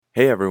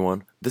Hey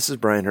everyone, this is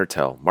Brian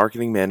Hertel,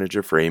 Marketing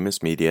Manager for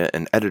Amos Media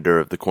and editor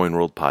of the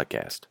CoinWorld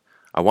podcast.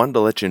 I wanted to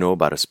let you know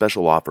about a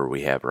special offer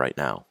we have right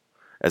now.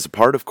 As a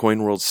part of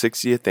CoinWorld's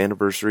 60th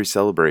anniversary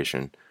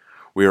celebration,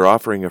 we are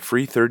offering a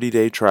free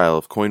 30-day trial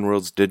of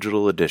CoinWorld's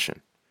digital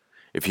edition.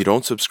 If you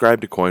don't subscribe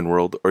to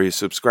CoinWorld or you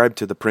subscribe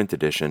to the print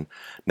edition,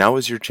 now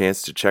is your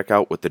chance to check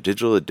out what the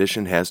digital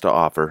edition has to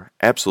offer,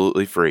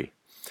 absolutely free.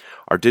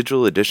 Our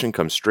digital edition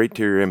comes straight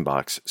to your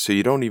inbox, so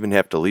you don't even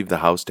have to leave the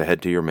house to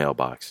head to your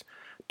mailbox.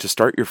 To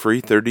start your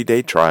free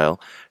 30-day trial,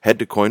 head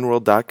to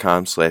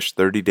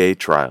coinworld.com/30-day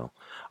trial.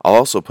 I'll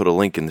also put a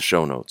link in the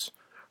show notes.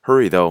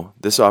 Hurry though,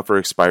 this offer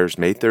expires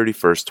May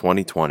 31st,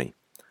 2020.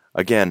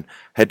 Again,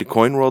 head to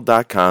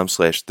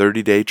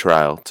coinworld.com/30-day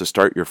trial to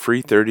start your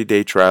free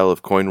 30-day trial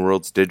of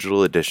CoinWorld's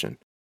digital edition.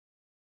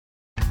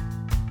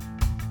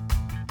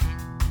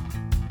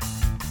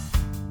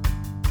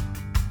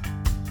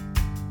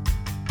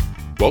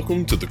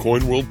 Welcome to the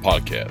CoinWorld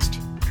podcast.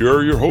 Here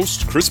are your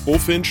hosts, Chris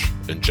Bullfinch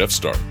and Jeff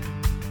Stark.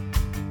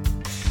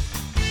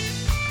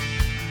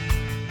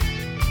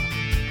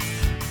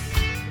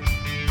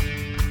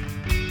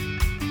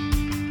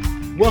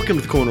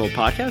 Welcome to the CoinWorld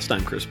podcast.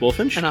 I'm Chris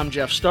Bullfinch. And I'm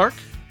Jeff Stark.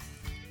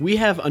 We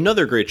have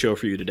another great show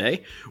for you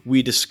today.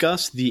 We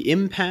discuss the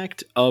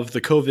impact of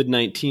the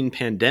COVID-19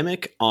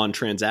 pandemic on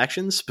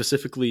transactions,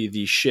 specifically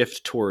the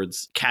shift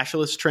towards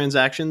cashless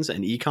transactions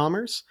and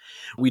e-commerce.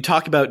 We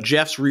talk about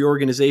Jeff's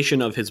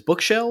reorganization of his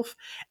bookshelf,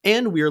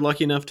 and we are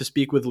lucky enough to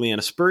speak with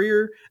Lianna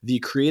Spurrier, the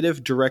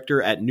creative director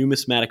at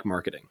Numismatic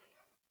Marketing.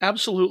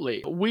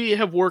 Absolutely. We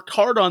have worked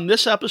hard on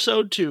this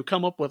episode to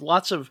come up with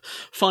lots of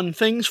fun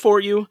things for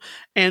you,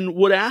 and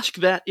would ask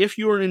that if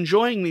you are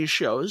enjoying these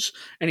shows,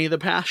 any of the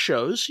past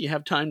shows, you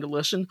have time to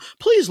listen,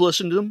 please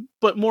listen to them,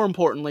 but more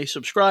importantly,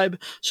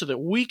 subscribe so that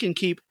we can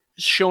keep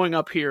showing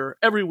up here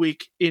every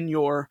week in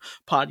your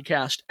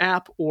podcast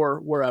app or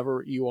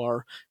wherever you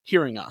are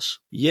hearing us.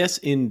 Yes,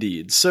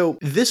 indeed. So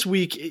this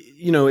week,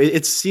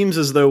 it seems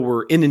as though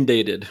we're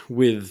inundated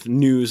with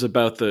news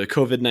about the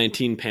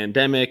COVID-19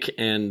 pandemic,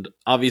 and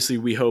obviously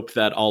we hope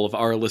that all of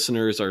our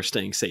listeners are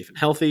staying safe and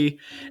healthy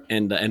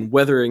and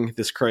weathering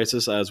this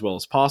crisis as well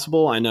as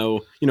possible. I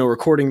know,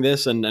 recording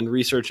this and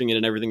researching it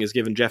and everything has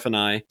given Jeff and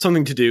I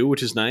something to do,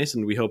 which is nice,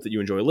 and we hope that you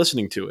enjoy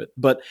listening to it.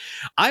 But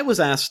I was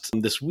asked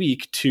this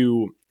week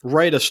to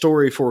write a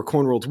story for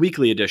CoinWorld's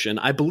weekly edition.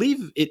 I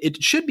believe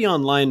it should be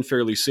online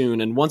fairly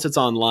soon, and once it's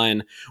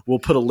online, we'll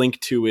put a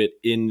link to it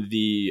in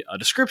the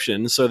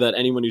description so that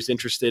anyone who's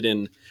interested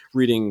in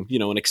reading,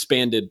 an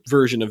expanded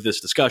version of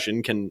this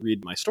discussion can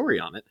read my story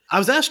on it. I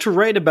was asked to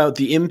write about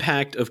the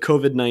impact of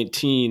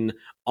COVID-19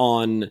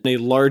 on a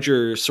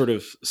larger sort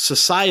of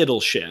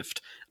societal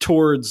shift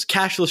towards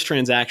cashless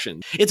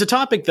transactions. It's a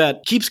topic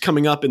that keeps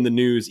coming up in the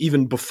news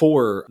even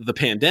before the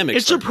pandemic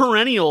It's started. a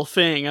perennial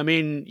thing. I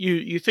mean,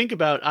 you think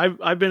about,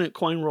 I've been at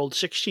CoinWorld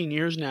 16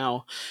 years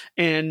now,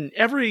 and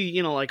every,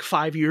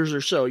 5 years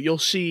or so, you'll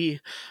see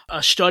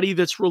a study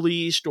that's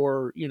released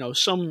or,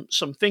 some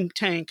think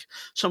tank.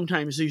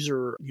 Sometimes these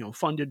are,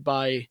 funded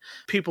by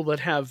people that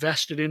have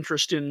vested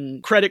interest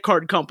in credit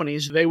card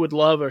companies. They would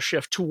love a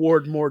shift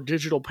toward more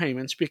digital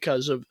payments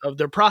because of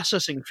their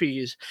processing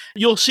fees.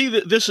 You'll see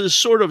that this is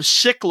sort of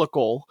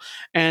cyclical,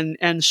 and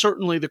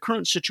certainly the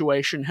current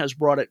situation has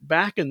brought it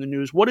back in the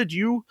news. What did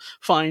you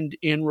find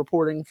in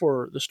reporting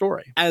for the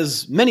story?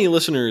 As many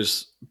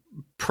listeners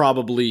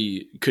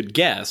probably could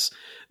guess,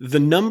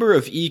 the number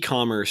of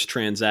e-commerce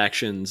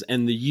transactions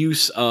and the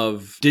use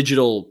of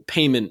digital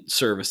payment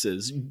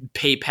services,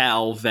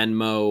 PayPal,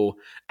 Venmo,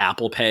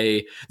 Apple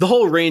Pay, the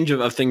whole range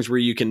of things where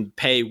you can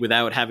pay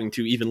without having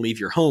to even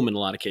leave your home in a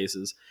lot of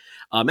cases.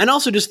 And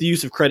also just the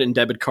use of credit and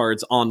debit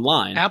cards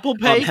online. Apple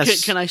Pay,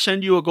 can I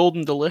send you a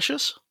Golden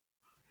Delicious?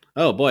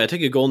 Oh boy, I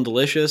take a Golden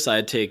Delicious.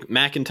 I'd take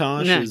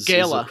Macintosh. Is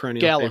a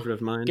perennial favorite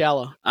of mine.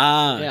 Gala.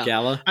 Yeah.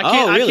 Gala.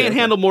 I can't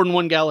handle more than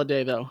one Gala a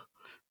day, though.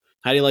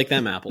 How do you like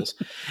them apples?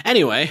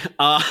 Anyway,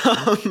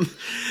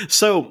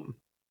 so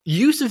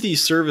use of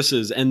these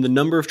services and the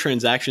number of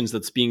transactions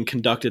that's being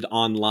conducted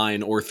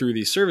online or through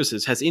these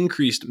services has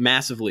increased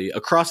massively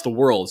across the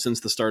world since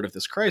the start of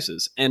this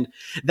crisis. And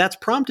that's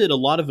prompted a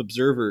lot of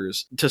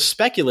observers to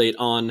speculate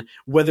on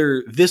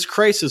whether this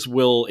crisis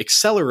will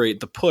accelerate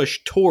the push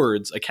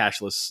towards a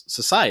cashless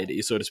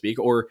society, so to speak,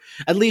 or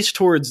at least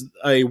towards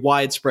a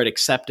widespread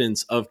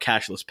acceptance of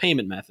cashless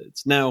payment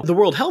methods. Now, the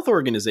World Health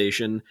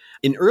Organization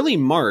in early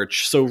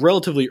March, so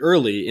relatively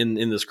early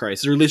in this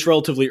crisis, or at least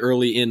relatively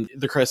early in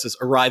the crisis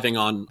arriving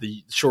on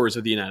the shores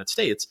of the United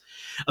States,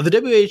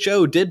 the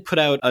WHO did put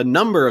out a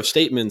number of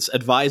statements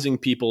advising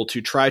people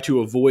to try to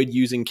avoid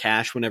using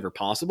cash whenever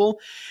possible.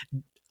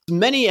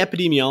 Many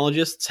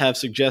epidemiologists have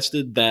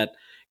suggested that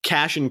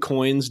cash and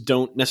coins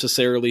don't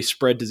necessarily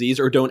spread disease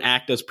or don't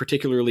act as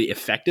particularly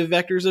effective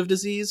vectors of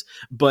disease.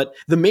 But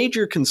the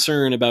major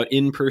concern about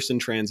in-person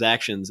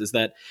transactions is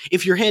that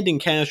if you're handing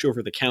cash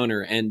over the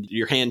counter and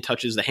your hand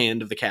touches the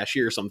hand of the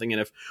cashier or something,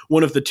 and if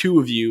one of the two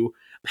of you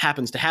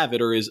happens to have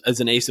it or is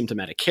an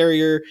asymptomatic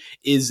carrier,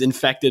 is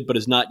infected but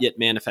is not yet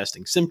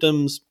manifesting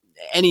symptoms,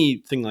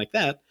 anything like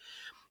that,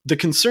 The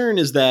concern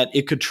is that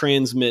it could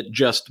transmit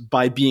just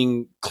by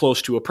being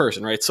close to a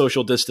person, right?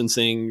 Social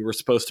distancing, we're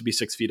supposed to be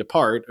 6 feet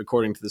apart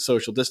according to the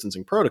social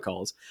distancing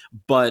protocols.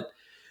 But,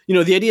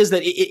 the idea is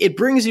that it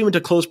brings you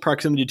into close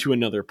proximity to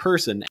another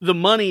person. The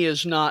money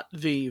is not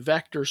the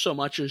vector so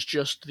much as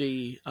just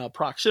the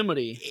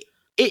proximity.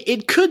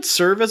 It could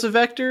serve as a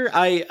vector.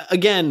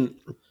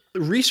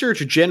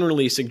 Research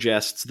generally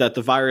suggests that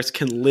the virus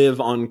can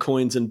live on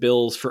coins and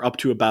bills for up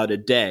to about a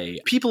day.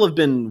 People have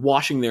been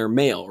washing their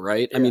mail,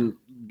 right? Yeah. I mean,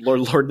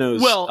 Lord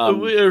knows. Well,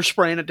 they're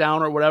spraying it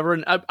down or whatever.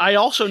 And I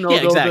also know,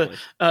 exactly.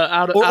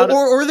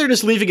 Or they're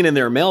just leaving it in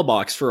their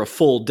mailbox for a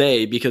full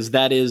day, because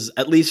that is,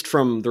 at least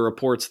from the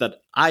reports that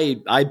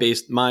I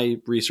based my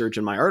research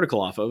and my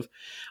article off of,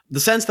 the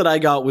sense that I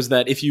got was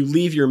that if you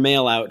leave your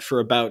mail out for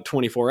about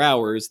 24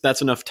 hours,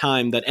 that's enough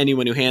time that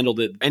anyone who handled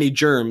it, any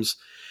germs,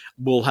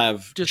 will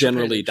have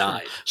generally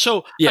died.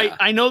 So yeah.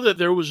 I know that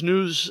there was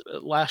news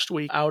last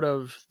week out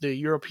of the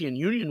European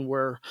Union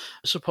where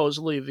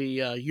supposedly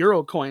the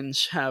Euro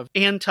coins have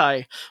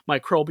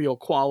antimicrobial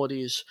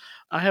qualities.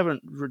 I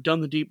haven't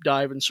done the deep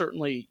dive, and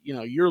certainly,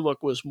 your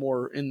look was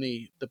more in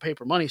the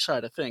paper money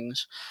side of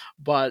things.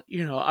 But,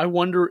 I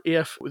wonder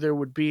if there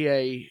would be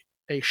a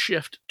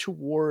shift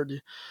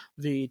toward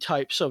the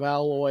types of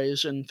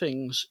alloys and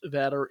things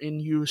that are in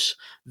use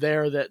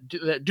there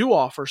that do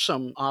offer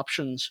some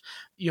options.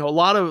 A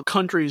lot of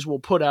countries will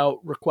put out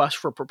requests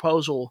for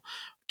proposal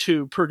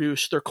to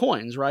produce their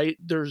coins, right?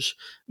 There's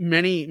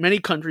many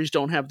countries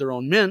don't have their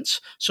own mints,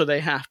 so they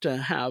have to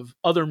have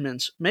other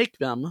mints make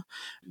them.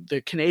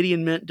 The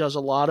Canadian Mint does a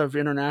lot of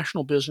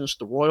international business.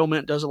 The Royal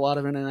Mint does a lot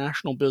of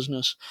international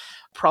business.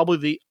 Probably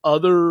the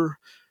other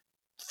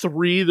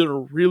three that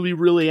are really,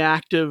 really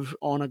active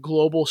on a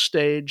global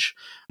stage: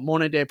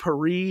 Monnaie de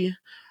Paris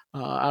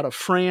out of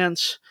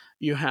France.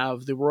 You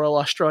have the Royal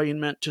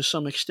Australian Mint to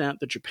some extent,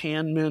 the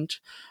Japan Mint.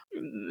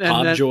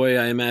 Pobjoy,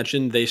 I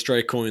imagine, they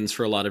strike coins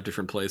for a lot of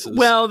different places.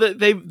 Well,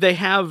 they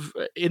have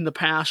in the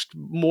past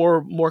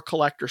more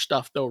collector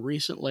stuff, though,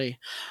 recently.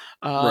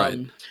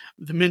 Right.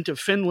 The Mint of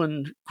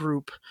Finland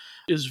group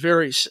is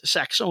very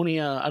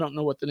Saxonia. I don't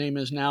know what the name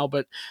is now,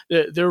 but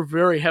they're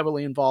very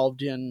heavily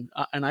involved in,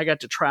 and I got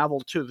to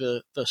travel to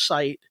the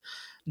site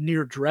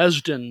near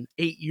Dresden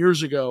 8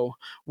 years ago,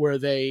 where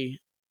they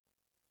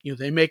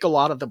make a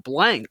lot of the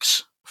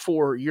blanks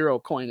for Euro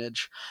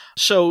coinage.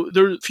 So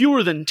there are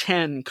fewer than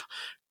 10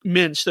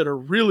 mints that are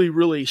really,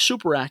 really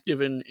super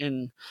active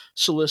in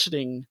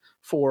soliciting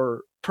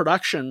for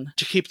production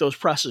to keep those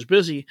presses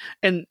busy.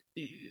 And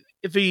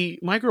the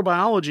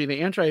microbiology, the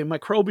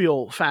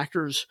antimicrobial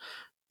factors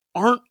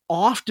aren't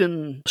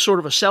often sort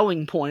of a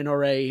selling point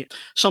or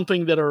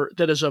something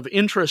that is of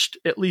interest,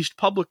 at least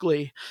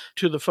publicly,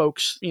 to the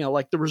folks,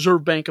 like the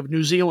Reserve Bank of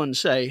New Zealand,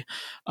 say,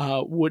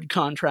 would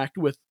contract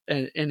with,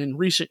 and in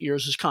recent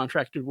years has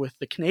contracted with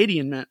the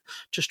Canadian Mint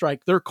to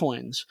strike their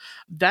coins.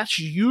 That's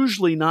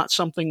usually not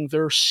something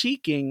they're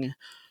seeking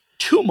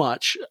too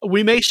much.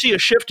 We may see a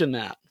shift in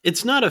that.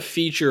 It's not a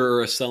feature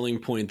or a selling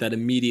point that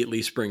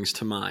immediately springs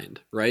to mind,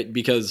 right?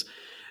 Because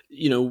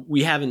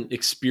we haven't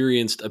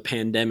experienced a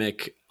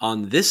pandemic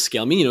on this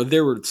scale. I mean,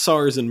 there were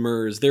SARS and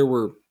MERS. There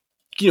were,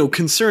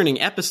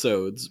 concerning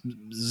episodes,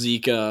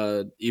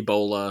 Zika,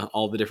 Ebola,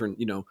 all the different,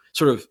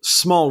 sort of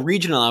small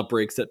regional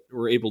outbreaks that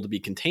were able to be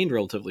contained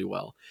relatively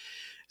well.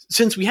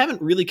 Since we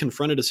haven't really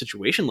confronted a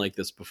situation like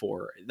this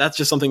before, that's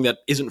just something that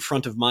isn't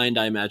front of mind,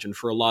 I imagine,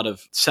 for a lot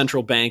of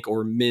central bank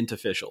or mint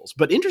officials.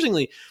 But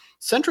interestingly,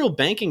 central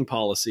banking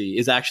policy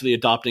is actually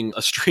adopting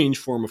a strange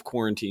form of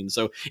quarantine.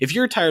 So if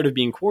you're tired of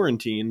being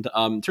quarantined,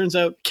 turns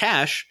out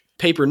cash,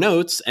 paper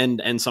notes,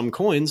 and some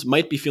coins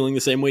might be feeling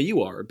the same way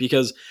you are,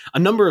 because a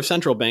number of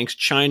central banks,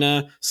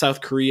 China, South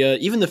Korea,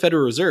 even the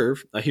Federal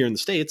Reserve here in the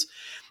States,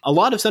 a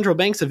lot of central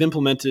banks have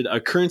implemented a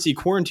currency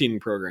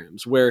quarantining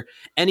programs where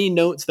any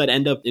notes that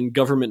end up in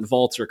government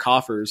vaults or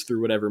coffers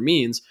through whatever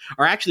means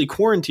are actually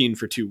quarantined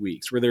for 2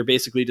 weeks, where they're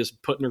basically just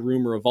put in a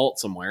room or a vault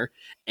somewhere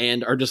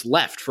and are just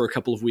left for a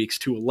couple of weeks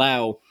to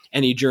allow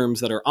any germs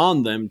that are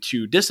on them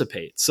to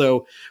dissipate.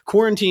 So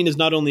quarantine is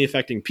not only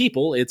affecting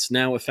people, it's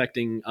now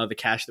affecting the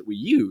cash that we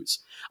use.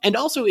 And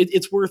also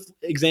it's worth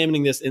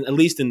examining this, at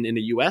least in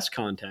a US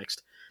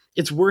context.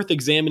 It's worth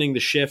examining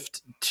the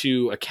shift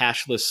to a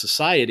cashless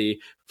society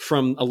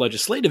from a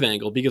legislative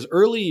angle, because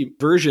early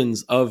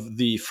versions of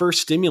the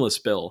first stimulus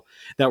bill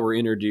that were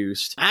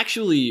introduced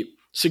actually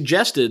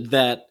suggested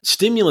that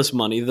stimulus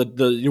money, the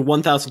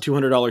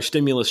 $1,200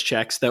 stimulus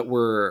checks that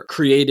were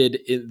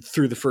created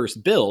through the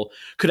first bill,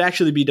 could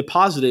actually be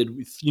deposited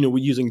with,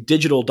 using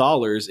digital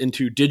dollars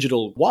into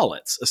digital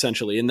wallets,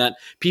 essentially, and that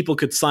people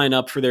could sign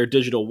up for their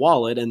digital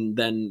wallet, and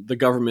then the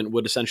government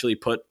would essentially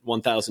put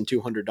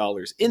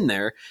 $1,200 in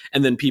there,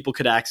 and then people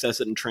could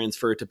access it and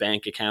transfer it to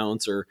bank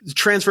accounts or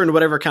transfer into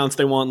whatever accounts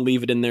they want and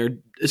leave it in there,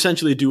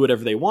 essentially do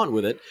whatever they want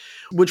with it,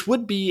 which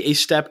would be a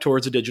step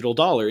towards a digital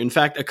dollar. In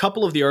fact, a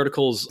couple of the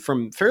articles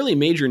from fairly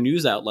major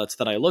news outlets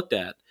that I looked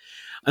at,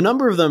 a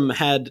number of them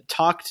had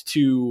talked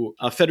to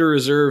Federal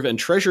Reserve and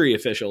Treasury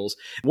officials,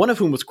 one of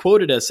whom was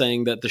quoted as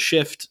saying that the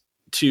shift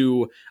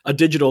to a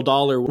digital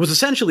dollar was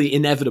essentially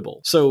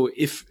inevitable. So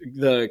if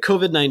the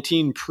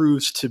COVID-19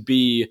 proves to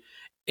be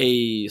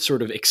a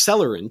sort of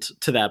accelerant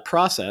to that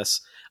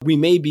process, we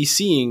may be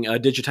seeing a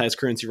digitized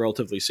currency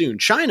relatively soon.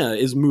 China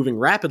is moving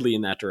rapidly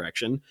in that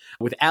direction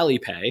with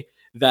Alipay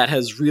that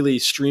has really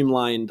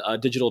streamlined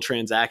digital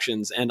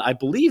transactions. And I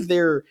believe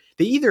they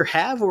either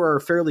have or are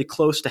fairly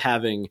close to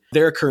having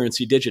their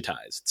currency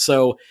digitized.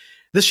 So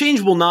this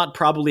change will not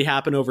probably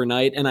happen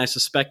overnight, and I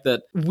suspect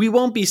that we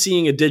won't be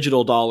seeing a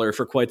digital dollar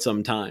for quite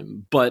some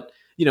time. But,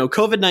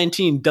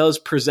 COVID-19 does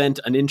present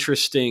an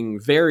interesting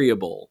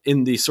variable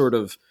in the sort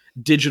of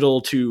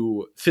digital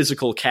to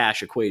physical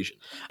cash equation.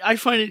 I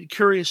find it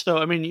curious, though.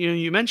 I mean,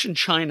 you mentioned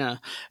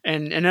China,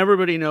 and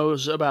everybody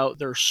knows about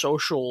their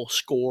social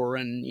score,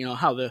 and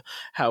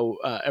how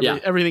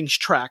everything's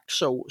tracked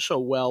so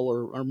well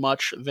or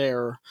much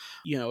there.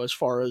 As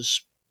far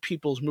as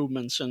people's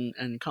movements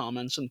and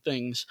comments and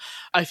things.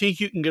 I think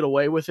you can get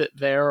away with it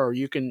there, or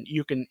you can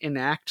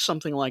enact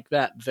something like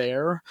that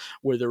there,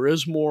 where there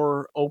is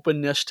more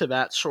openness to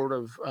that sort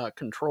of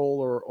control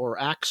or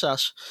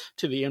access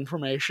to the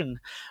information.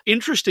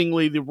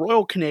 Interestingly, the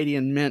Royal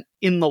Canadian Mint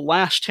in the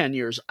last 10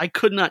 years, I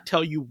could not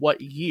tell you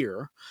what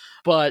year,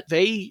 but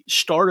they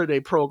started a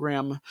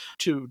program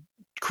to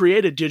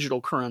create a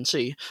digital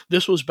currency.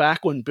 This was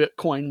back when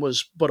Bitcoin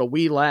was but a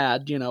wee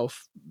lad,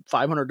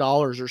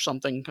 $500 or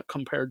something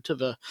compared to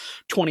the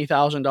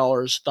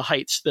 $20,000, the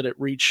heights that it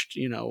reached,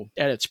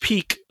 at its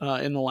peak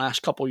in the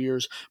last couple of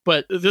years.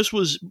 But this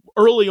was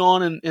early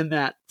on in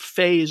that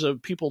phase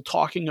of people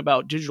talking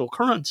about digital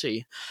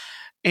currency.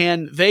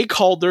 And they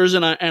called theirs,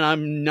 and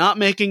I'm not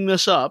making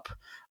this up,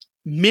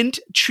 mint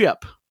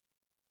chip,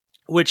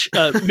 which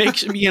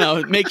makes me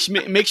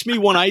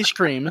want ice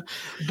cream,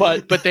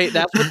 but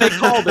that's what they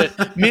called it,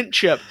 mint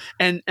chip,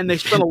 and they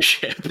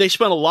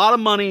spent a lot of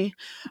money,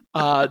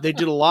 they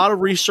did a lot of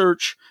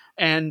research,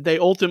 and they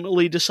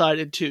ultimately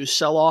decided to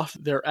sell off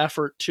their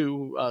effort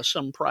to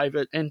some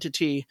private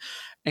entity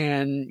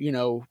and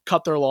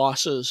cut their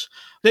losses.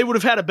 They would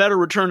have had a better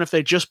return if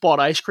they just bought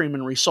ice cream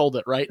and resold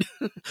it, right?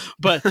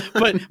 but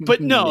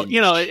no,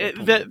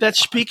 that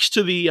speaks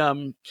to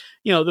the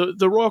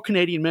the Royal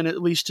Canadian Mint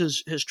at least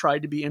has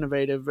tried to be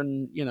innovative,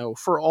 and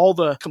for all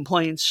the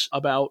complaints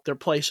about their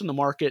place in the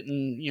market,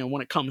 and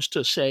when it comes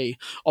to, say,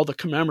 all the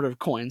commemorative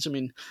coins, I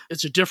mean,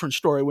 it's a different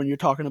story when you're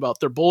talking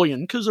about their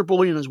bullion, because their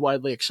bullion is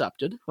widely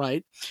accepted,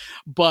 right?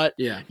 But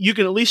you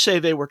can at least say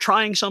they were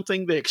trying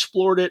something, they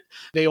explored it,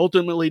 they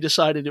ultimately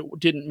decided it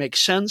didn't make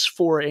sense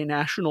for a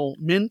national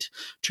mint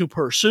to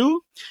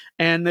pursue,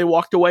 and they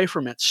walked away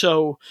from it.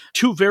 So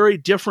two very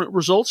different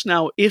results.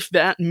 Now, if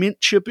that mint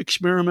chip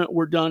experiment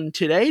were done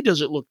today,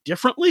 does it look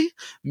differently?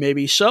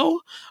 Maybe so.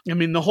 I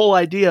mean, the whole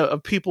idea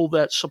of people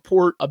that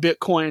support a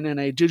Bitcoin and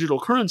a digital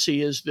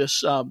currency is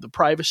this, the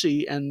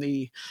privacy and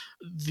the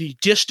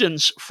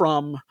distance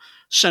from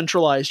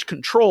centralized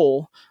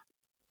control.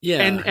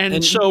 Yeah.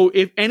 And so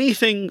if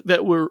anything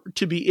that were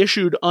to be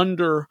issued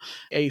under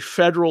a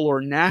federal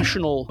or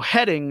national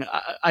heading,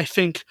 I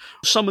think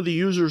some of the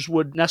users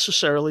would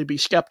necessarily be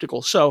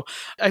skeptical. So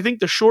I think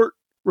the short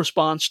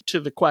response to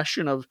the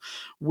question of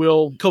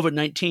will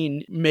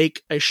COVID-19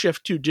 make a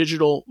shift to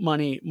digital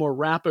money more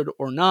rapid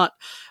or not,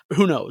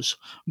 who knows?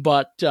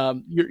 But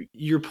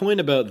your point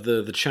about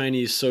the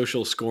Chinese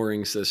social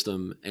scoring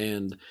system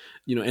and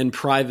and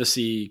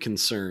privacy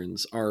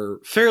concerns are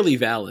fairly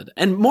valid.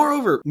 And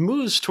moreover,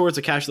 moves towards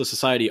a cashless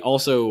society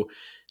also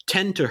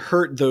tend to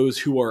hurt those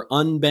who are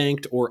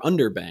unbanked or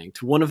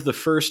underbanked. One of the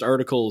first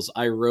articles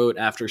I wrote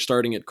after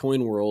starting at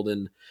CoinWorld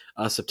in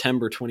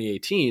September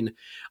 2018,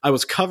 I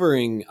was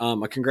covering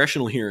a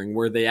congressional hearing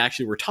where they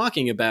actually were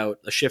talking about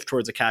a shift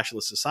towards a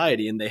cashless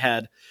society, and they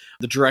had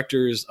the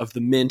directors of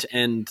the Mint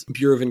and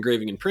Bureau of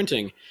Engraving and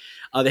Printing.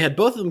 They had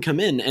both of them come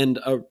in, and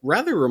a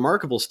rather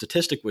remarkable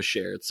statistic was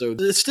shared. So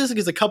the statistic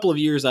is a couple of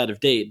years out of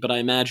date, but I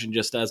imagine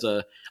just as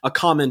a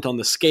comment on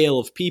the scale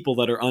of people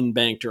that are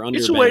unbanked or underbanked.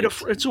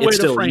 It's a way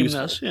to frame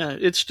useful. This. Yeah,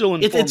 it's still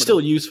informative. It's still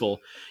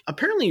useful.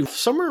 Apparently,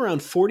 somewhere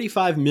around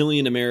 45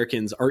 million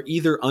Americans are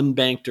either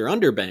unbanked or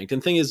underbanked.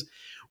 And the thing is,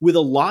 with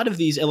a lot of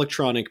these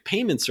electronic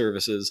payment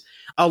services,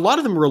 a lot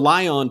of them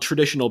rely on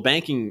traditional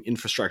banking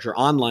infrastructure,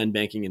 online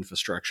banking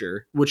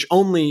infrastructure, which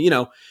only,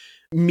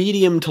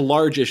 medium to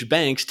largish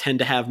banks tend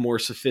to have more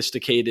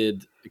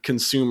sophisticated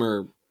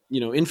consumer,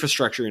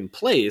 infrastructure in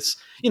place.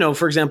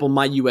 For example,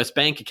 my US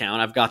bank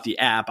account, I've got the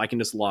app, I can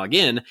just log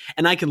in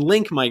and I can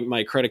link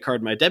my credit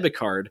card, my debit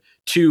card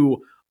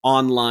to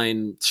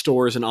online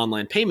stores and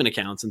online payment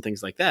accounts and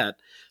things like that.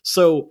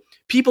 So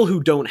people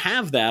who don't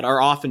have that are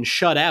often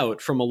shut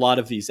out from a lot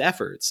of these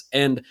efforts.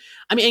 And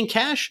I mean, in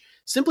cash,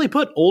 simply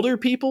put, older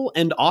people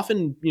and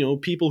often,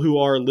 people who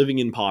are living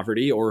in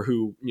poverty or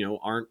who,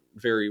 aren't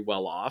very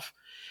well off,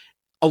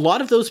 a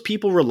lot of those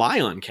people rely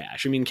on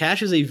cash. I mean,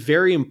 cash is a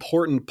very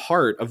important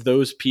part of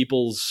those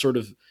people's sort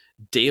of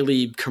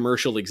daily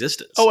commercial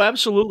existence. Oh,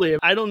 absolutely.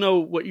 I don't know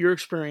what your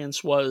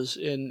experience was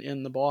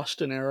in the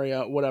Boston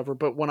area, whatever,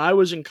 but when I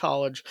was in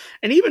college,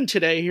 and even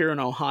today here in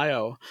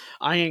Ohio,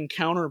 I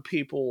encounter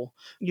people,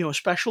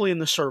 especially in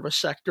the service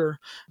sector,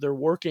 they're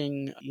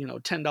working,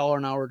 $10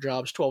 an hour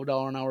jobs,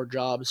 $12 an hour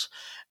jobs.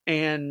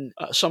 And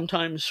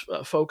sometimes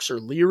folks are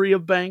leery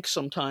of banks.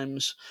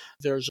 Sometimes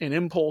there's an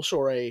impulse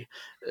or a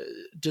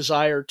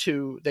desire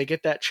they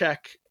get that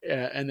check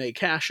and they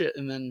cash it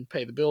and then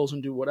pay the bills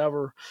and do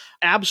whatever.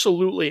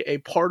 Absolutely a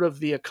part of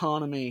the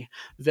economy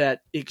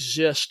that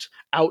exists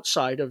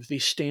outside of the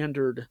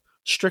standard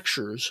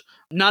strictures.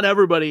 Not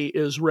everybody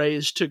is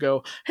raised to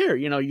go, here,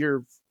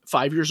 you're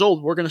 5 years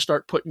old, we're going to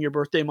start putting your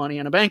birthday money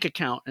in a bank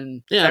account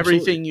and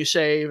everything you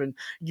save. And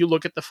you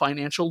look at the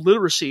financial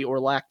literacy or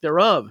lack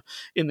thereof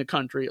in the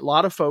country. A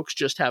lot of folks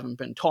just haven't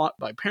been taught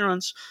by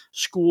parents,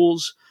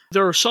 schools.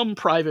 There are some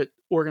private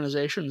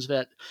organizations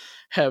that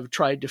have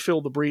tried to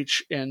fill the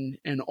breach and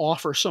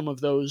offer some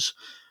of those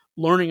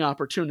learning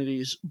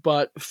opportunities,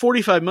 but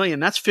 45 million,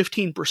 that's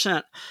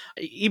 15%.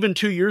 Even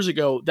 2 years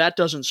ago, that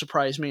doesn't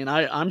surprise me. And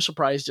I'm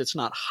surprised it's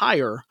not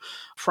higher,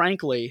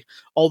 frankly,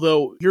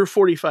 although your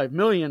 45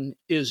 million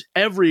is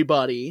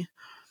everybody.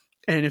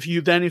 And if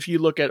you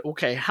look at,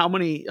 okay, how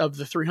many of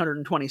the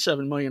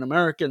 327 million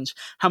Americans,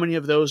 how many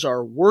of those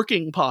are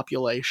working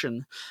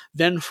population,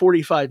 then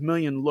 45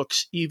 million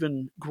looks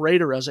even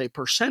greater as a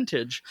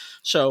percentage.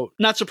 So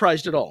not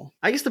surprised at all.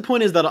 I guess the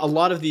point is that a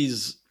lot of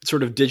these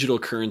sort of digital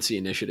currency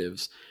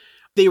initiatives,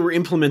 they were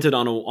implemented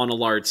on a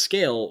large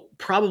scale,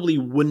 probably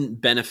wouldn't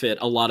benefit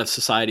a lot of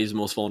society's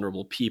most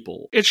vulnerable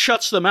people. It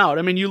shuts them out.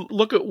 I mean, you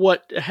look at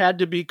what had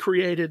to be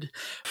created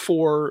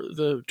for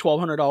the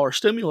 $1,200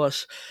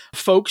 stimulus.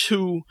 Folks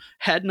who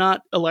had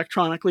not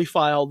electronically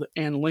filed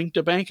and linked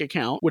a bank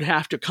account would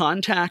have to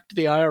contact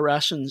the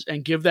IRS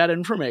and give that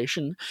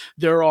information.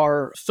 There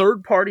are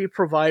third-party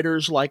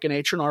providers like an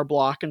H&R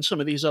Block and some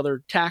of these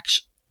other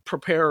tax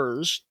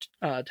preparers,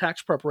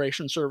 tax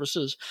preparation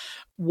services.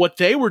 What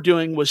they were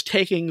doing was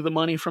taking the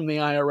money from the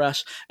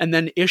IRS and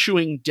then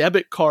issuing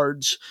debit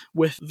cards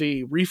with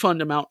the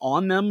refund amount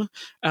on them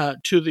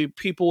to the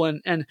people.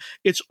 And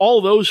it's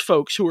all those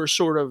folks who are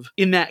sort of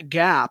in that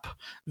gap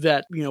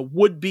that,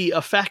 would be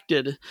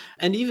affected.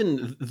 And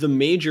even the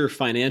major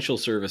financial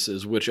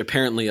services, which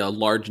apparently a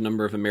large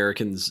number of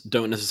Americans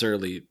don't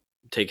necessarily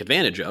take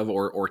advantage of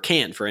or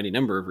can't for any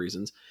number of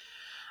reasons,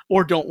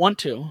 or don't want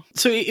to.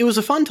 So it was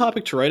a fun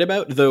topic to write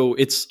about, though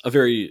it's a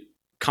very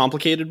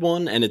complicated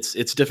one, and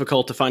it's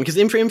difficult to find because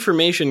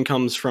information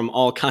comes from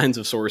all kinds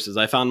of sources.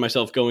 I found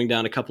myself going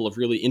down a couple of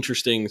really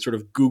interesting sort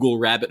of Google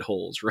rabbit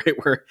holes, right,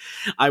 where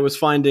I was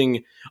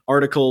finding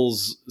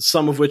articles,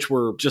 some of which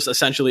were just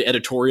essentially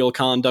editorial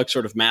conduct,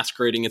 sort of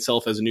masquerading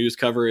itself as news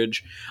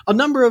coverage. A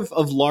number of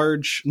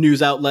large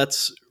news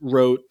outlets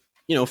wrote,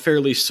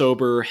 fairly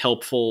sober,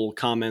 helpful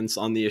comments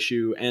on the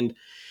issue, and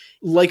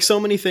like so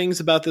many things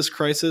about this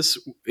crisis,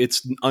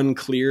 it's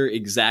unclear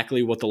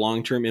exactly what the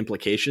long-term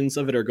implications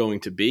of it are going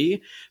to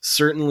be.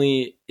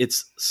 Certainly,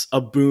 it's a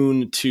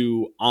boon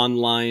to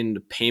online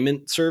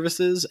payment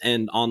services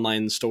and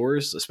online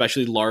stores,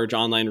 especially large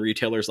online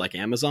retailers like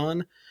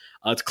Amazon.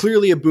 It's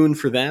clearly a boon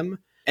for them,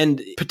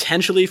 and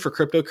potentially for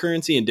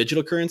cryptocurrency and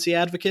digital currency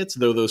advocates,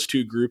 though those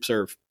two groups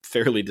are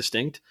fairly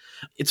distinct.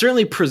 It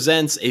certainly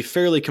presents a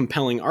fairly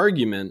compelling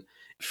argument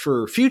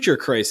for future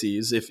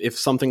crises, if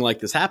something like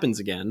this happens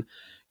again,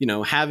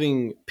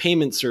 having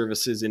payment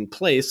services in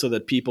place so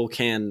that people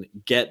can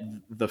get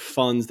the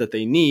funds that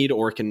they need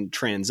or can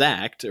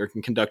transact or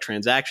can conduct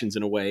transactions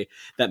in a way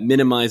that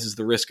minimizes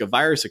the risk of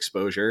virus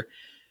exposure.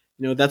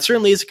 That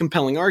certainly is a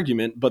compelling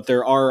argument, but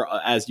there are,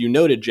 as you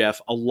noted,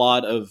 Jeff, a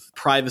lot of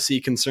privacy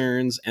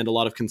concerns and a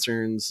lot of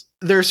concerns.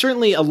 There are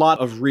certainly a lot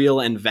of real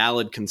and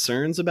valid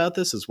concerns about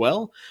this as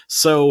well.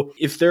 So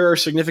if there are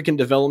significant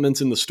developments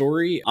in the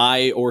story,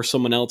 I or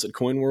someone else at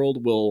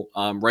CoinWorld will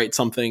write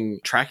something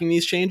tracking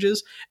these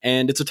changes.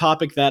 And it's a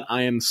topic that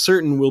I am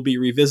certain we'll be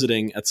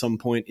revisiting at some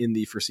point in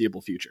the foreseeable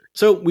future.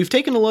 So we've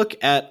taken a look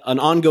at an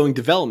ongoing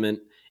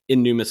development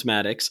in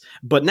numismatics,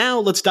 but now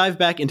let's dive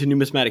back into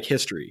numismatic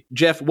history.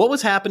 Jeff, what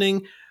was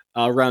happening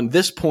around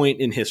this point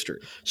in history?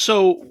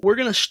 So we're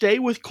going to stay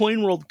with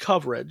CoinWorld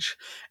coverage,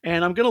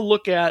 and I'm going to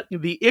look at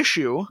the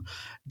issue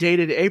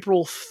dated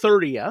April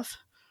 30th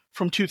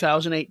from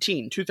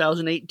 2018.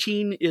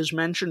 2018 is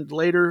mentioned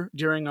later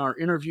during our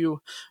interview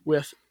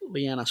with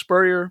Lianna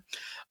Spurrier.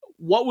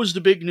 What was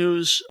the big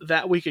news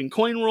that week in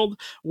CoinWorld?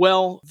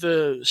 Well,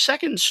 the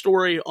second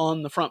story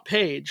on the front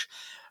page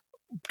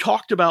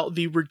talked about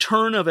the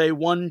return of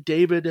one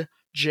David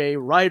J.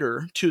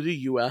 Ryder to the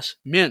U.S.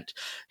 Mint.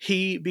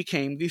 He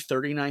became the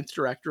 39th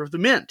director of the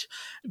Mint.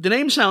 The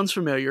name sounds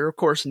familiar, of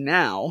course,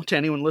 now, to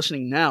anyone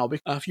listening now.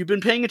 If you've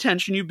been paying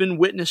attention, you've been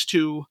witness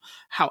to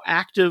how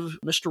active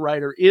Mr.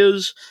 Ryder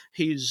is.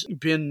 He's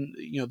been,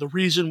 the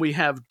reason we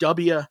have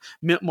W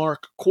mint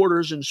mark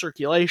quarters in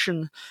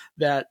circulation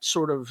that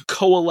sort of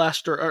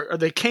coalesced, or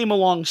they came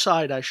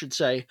alongside, I should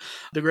say,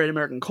 the Great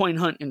American Coin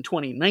Hunt in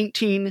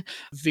 2019.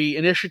 The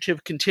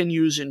initiative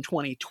continues in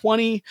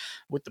 2020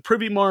 with the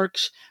privy marks.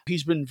 politics.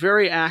 He's been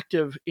very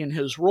active in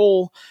his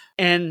role,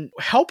 and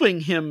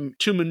helping him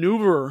to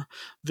maneuver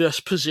this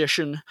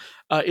position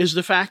is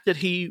the fact that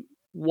he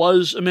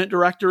was a mint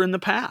director in the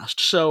past.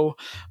 So,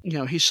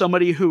 he's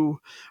somebody who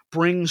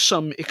brings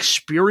some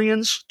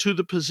experience to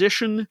the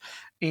position.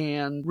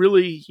 And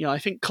really, I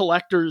think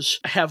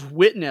collectors have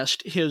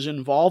witnessed his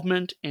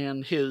involvement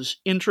and his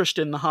interest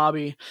in the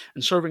hobby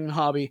and serving the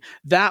hobby.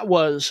 That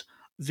was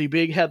the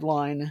big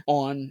headline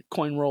on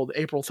CoinWorld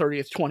April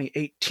 30th,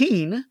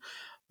 2018.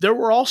 There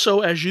were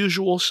also, as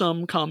usual,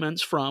 some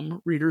comments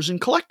from readers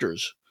and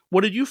collectors.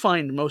 What did you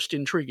find most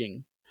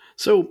intriguing?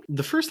 So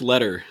the first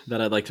letter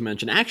that I'd like to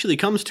mention actually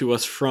comes to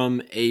us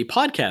from a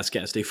podcast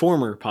guest, a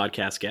former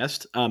podcast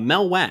guest,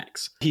 Mel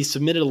Wax. He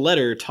submitted a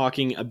letter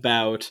talking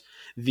about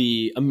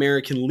the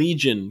American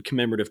Legion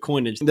commemorative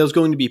coinage that was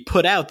going to be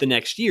put out the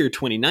next year,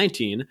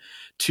 2019,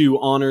 to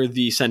honor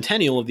the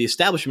centennial of the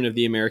establishment of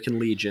the American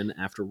Legion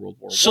after World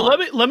War I. So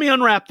let me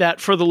unwrap that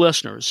for the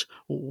listeners.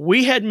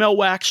 We had Mel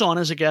Wax on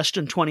as a guest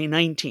in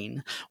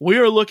 2019. We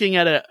are looking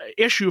at an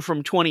issue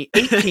from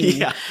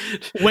 2018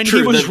 when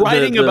he was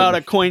writing about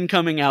a coin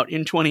coming out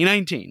in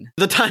 2019.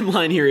 The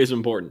timeline here is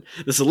important.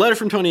 This is a letter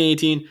from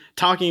 2018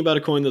 talking about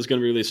a coin that's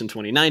going to be released in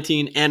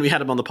 2019, and we had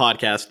him on the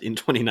podcast in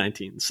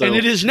 2019. So and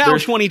it is now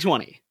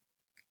 2020.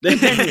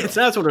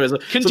 That's what it is.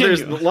 Continue.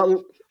 So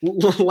there's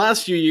the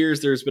last few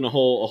years, there's been a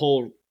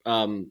whole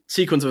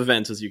sequence of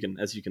events, as you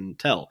can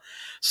tell.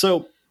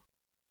 So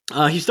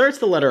he starts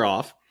the letter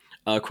off,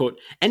 quote,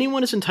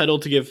 "Anyone is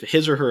entitled to give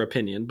his or her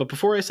opinion, but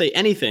before I say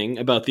anything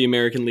about the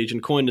American Legion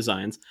coin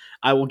designs,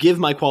 I will give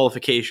my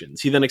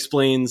qualifications." He then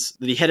explains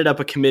that he headed up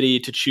a committee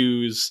to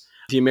choose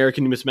the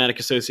American Numismatic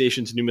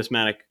Association's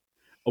Numismatic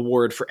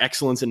Award for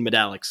Excellence in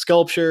Medallic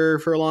Sculpture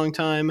for a long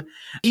time.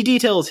 He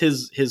details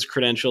his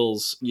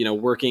credentials,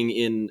 working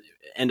in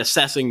and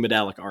assessing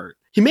medallic art.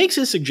 He makes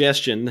his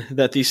suggestion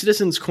that the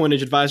Citizens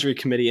Coinage Advisory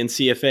Committee and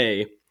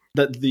CFA,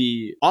 that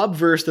the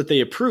obverse that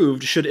they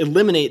approved should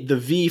eliminate the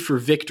V for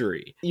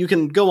victory. You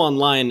can go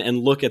online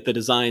and look at the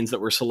designs that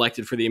were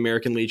selected for the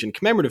American Legion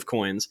commemorative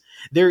coins.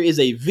 There is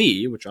a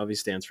V, which obviously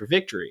stands for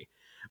victory.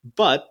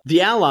 But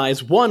the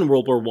Allies won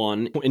World War I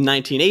in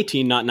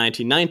 1918, not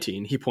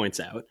 1919, he points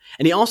out.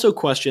 And he also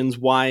questions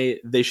why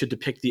they should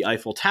depict the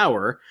Eiffel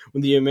Tower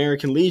when the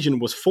American Legion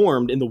was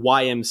formed in the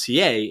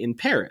YMCA in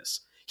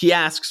Paris. He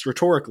asks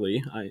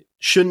rhetorically,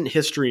 shouldn't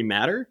history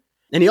matter?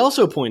 And he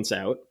also points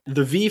out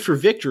the V for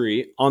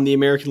victory on the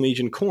American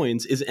Legion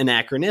coins is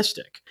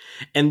anachronistic,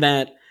 and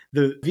that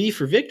the V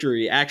for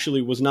victory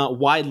actually was not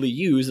widely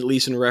used, at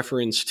least in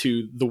reference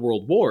to the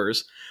World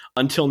Wars,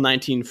 until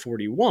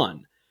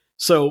 1941.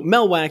 So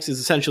Mel Wax is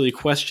essentially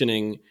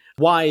questioning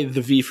why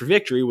the V for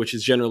victory, which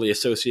is generally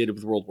associated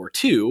with World War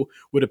II,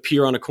 would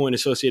appear on a coin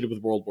associated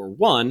with World War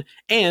I,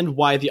 and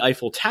why the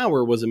Eiffel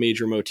Tower was a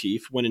major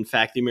motif when, in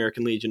fact, the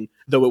American Legion,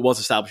 though it was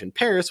established in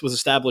Paris, was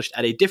established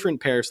at a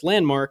different Paris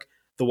landmark,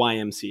 the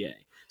YMCA.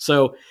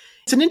 So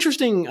it's an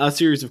interesting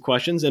series of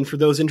questions, and for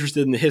those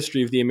interested in the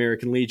history of the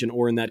American Legion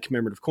or in that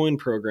commemorative coin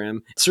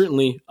program, it's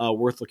certainly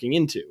worth looking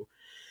into.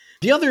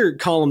 The other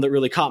column that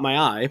really caught my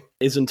eye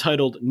is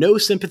entitled "No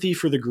Sympathy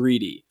for the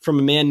Greedy" from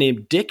a man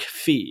named Dick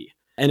Fee.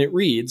 And it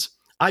reads,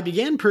 "I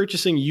began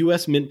purchasing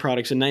U.S. mint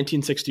products in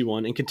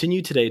 1961 and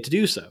continue today to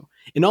do so.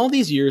 In all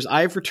these years,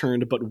 I have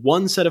returned but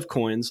one set of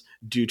coins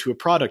due to a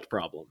product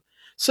problem.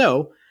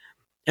 So,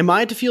 am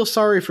I to feel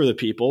sorry for the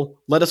people,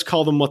 let us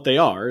call them what they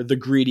are, the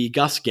greedy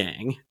Gus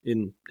gang,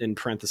 in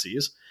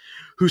parentheses,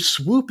 who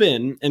swoop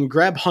in and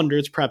grab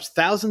hundreds, perhaps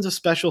thousands of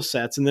special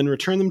sets and then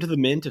return them to the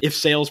mint if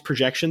sales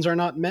projections are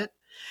not met?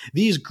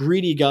 These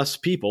greedy Gus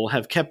people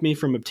have kept me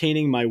from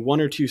obtaining my one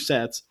or two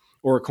sets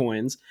or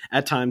coins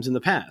at times in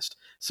the past.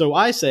 So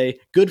I say,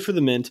 good for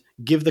the mint,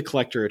 give the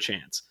collector a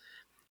chance.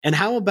 And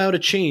how about a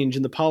change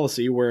in the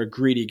policy where a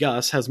greedy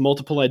Gus has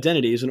multiple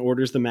identities and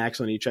orders the max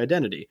on each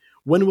identity?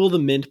 When will the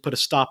mint put a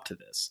stop to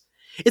this?"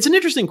 It's an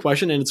interesting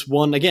question, and it's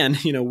one, again,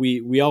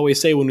 we always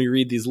say when we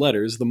read these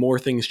letters, the more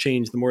things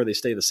change, the more they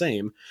stay the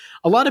same.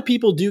 A lot of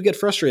people do get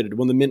frustrated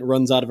when the mint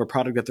runs out of a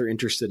product that they're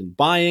interested in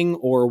buying,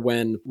 or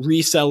when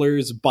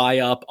resellers buy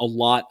up a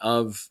lot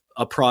of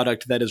a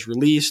product that is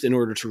released in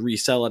order to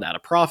resell it at a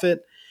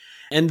profit.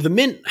 And the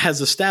mint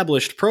has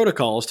established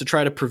protocols to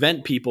try to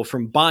prevent people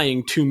from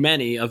buying too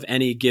many of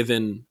any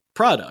given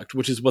product,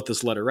 which is what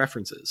this letter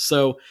references.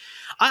 So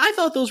I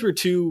thought those were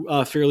two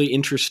fairly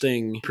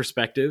interesting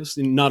perspectives,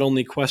 not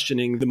only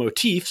questioning the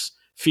motifs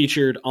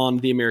featured on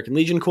the American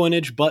Legion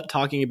coinage, but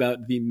talking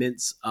about the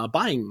mint's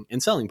buying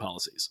and selling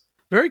policies.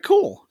 Very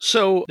cool.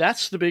 So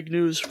that's the big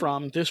news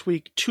from this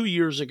week 2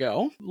 years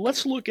ago.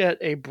 Let's look at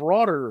a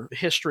broader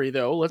history,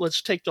 though.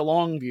 Let's take the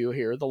long view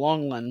here, the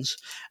long lens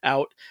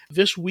out.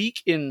 This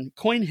week in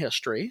coin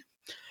history,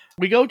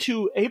 we go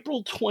to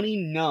April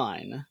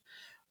 29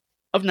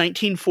 of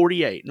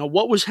 1948. Now,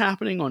 what was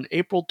happening on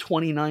April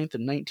 29th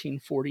of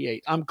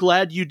 1948? I'm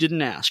glad you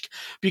didn't ask,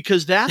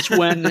 because that's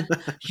when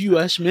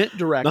U.S. Mint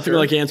Director... Nothing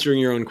like answering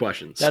your own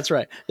questions. That's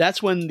right.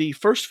 That's when the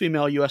first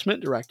female U.S.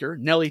 Mint Director,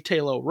 Nellie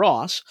Taylor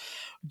Ross,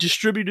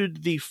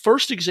 distributed the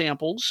first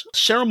examples,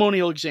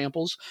 ceremonial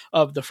examples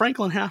of the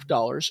Franklin half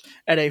dollars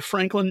at a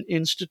Franklin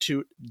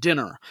Institute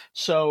dinner.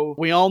 So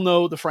we all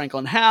know the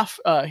Franklin half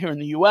here in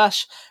the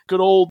U.S. Good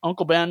old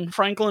Uncle Ben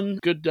Franklin,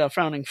 good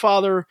founding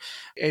father,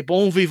 a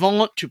bon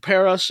vivant to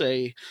Paris,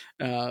 a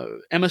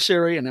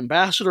emissary and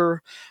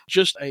ambassador,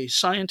 just a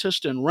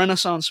scientist and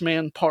Renaissance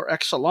man par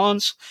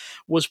excellence,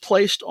 was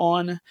placed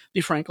on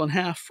the Franklin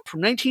half from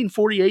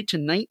 1948 to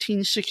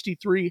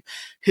 1963.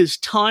 His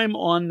time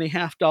on the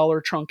half dollar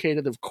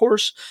truncated, of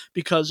course,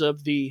 because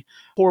of the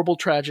horrible,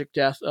 tragic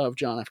death of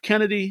John F.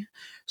 Kennedy.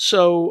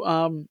 So,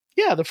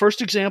 the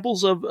first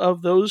examples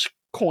of those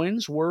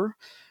coins were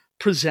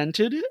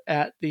presented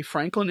at the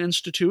Franklin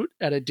Institute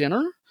at a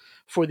dinner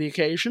for the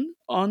occasion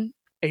on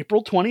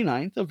April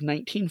 29th of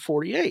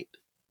 1948.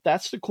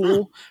 That's the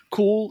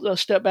cool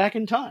step back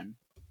in time.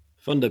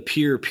 Fun to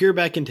peer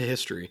back into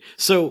history.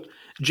 So,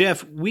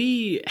 Jeff,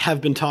 we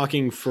have been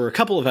talking for a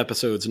couple of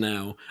episodes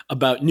now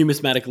about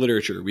numismatic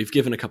literature. We've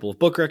given a couple of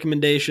book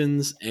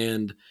recommendations,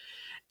 and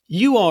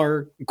you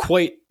are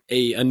quite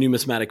a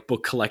numismatic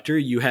book collector.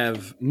 You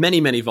have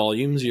many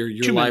volumes.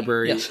 Your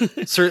library, yes.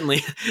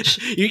 certainly,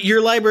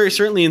 your library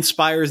certainly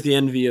inspires the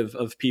envy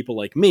of people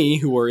like me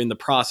who are in the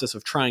process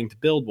of trying to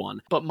build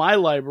one. But my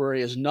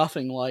library is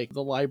nothing like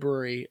the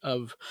library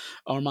of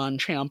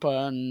Armand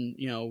Champa and,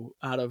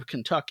 out of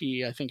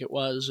Kentucky, I think it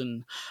was.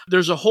 And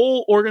there's a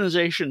whole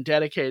organization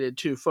dedicated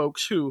to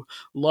folks who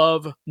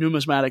love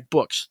numismatic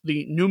books,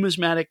 the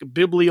Numismatic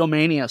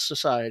Bibliomania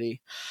Society,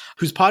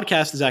 whose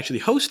podcast is actually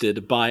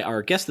hosted by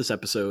our guest this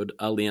episode,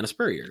 Lianna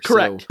Spurrier.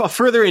 Correct. So a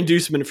further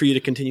inducement for you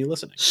to continue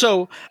listening.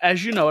 So,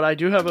 as you know, I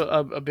do have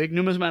a big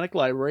numismatic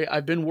library.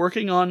 I've been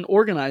working on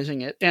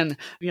organizing it and,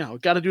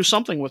 got to do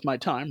something with my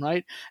time,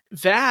 right?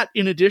 That,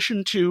 in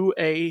addition to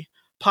a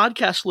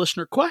podcast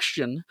listener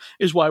question,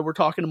 is why we're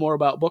talking more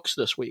about books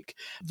this week.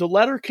 The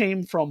letter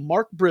came from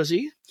Mark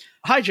Brizzy.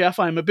 Hi, Jeff.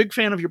 I'm a big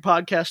fan of your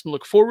podcast and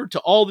look forward to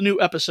all the new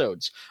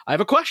episodes. I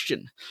have a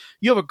question.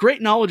 You have a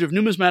great knowledge of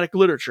numismatic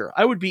literature.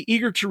 I would be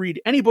eager to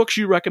read any books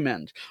you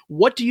recommend.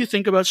 What do you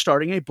think about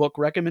starting a book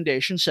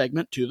recommendation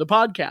segment to the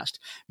podcast?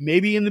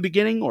 Maybe in the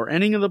beginning or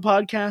ending of the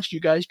podcast,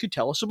 you guys could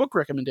tell us a book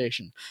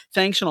recommendation.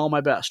 Thanks and all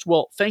my best.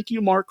 Well, thank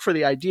you, Mark, for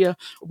the idea.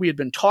 We had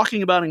been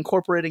talking about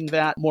incorporating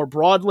that more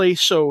broadly,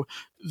 so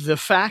the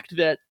fact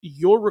that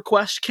your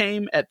request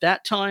came at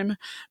that time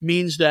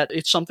means that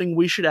it's something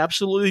we should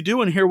absolutely do,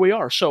 and here we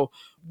are. So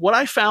what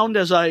I found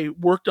as I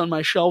worked on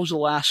my shelves the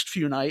last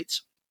few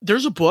nights,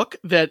 there's a book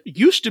that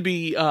used to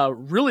be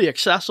really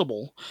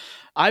accessible.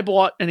 I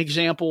bought an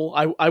example.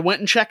 I went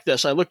and checked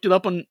this. I looked it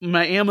up on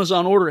my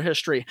Amazon order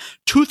history,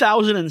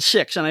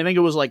 2006, and I think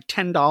it was like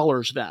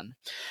 $10 then.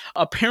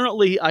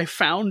 Apparently, I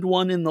found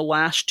one in the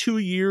last 2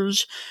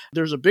 years.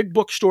 There's a big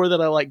bookstore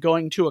that I like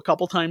going to a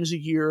couple times a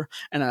year,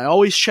 and I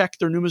always check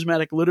their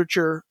numismatic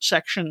literature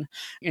section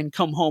and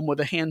come home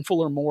with a handful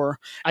or more.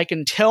 I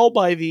can tell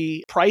by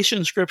the price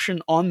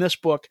inscription on this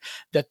book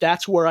that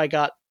that's where I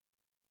got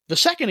the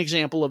second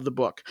example of the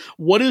book.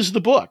 What is the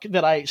book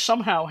that I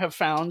somehow have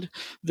found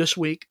this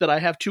week that I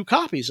have 2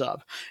 copies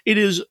of? It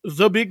is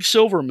The Big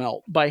Silver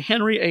Melt by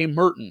Henry A.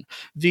 Merton.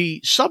 The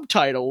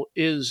subtitle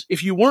is,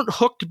 if you weren't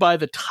hooked by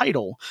the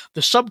title,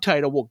 the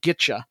subtitle will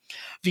get you.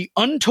 The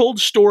Untold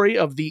Story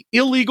of the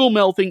Illegal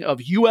Melting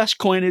of U.S.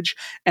 Coinage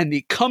and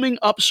the Coming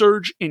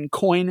Upsurge in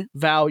Coin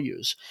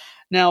Values.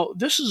 Now,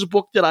 this is a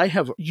book that I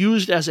have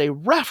used as a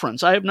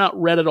reference. I have not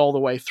read it all the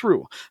way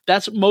through.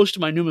 That's most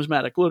of my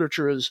numismatic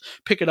literature, is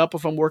pick it up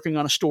if I'm working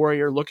on a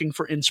story or looking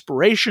for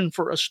inspiration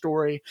for a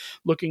story,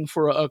 looking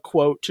for a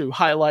quote to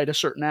highlight a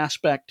certain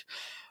aspect.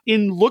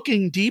 In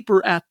looking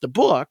deeper at the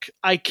book,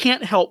 I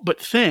can't help but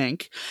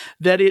think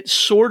that it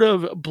sort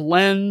of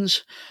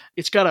blends.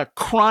 It's got a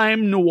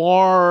crime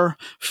noir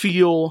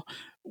feel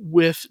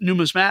with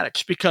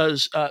numismatics,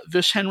 because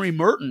this Henry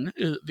Merton,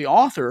 the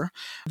author,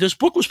 this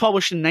book was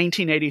published in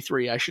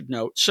 1983, I should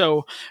note.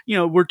 So,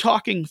 we're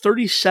talking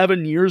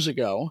 37 years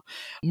ago.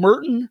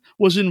 Merton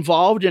was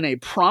involved in a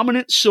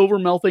prominent silver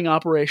melting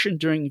operation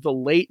during the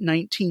late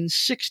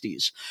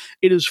 1960s.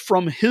 It is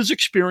from his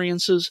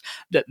experiences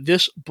that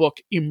this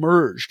book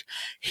emerged.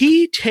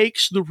 He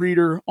takes the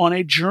reader on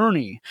a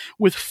journey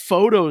with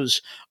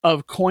photos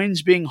of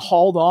coins being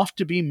hauled off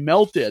to be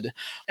melted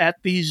at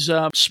these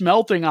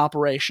smelting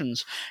operations.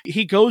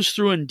 He goes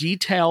through and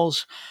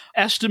details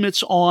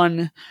estimates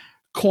on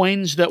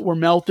coins that were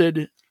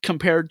melted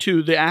compared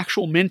to the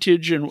actual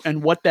mintage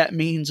and what that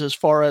means as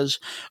far as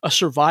a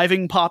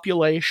surviving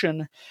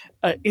population.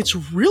 It's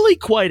really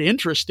quite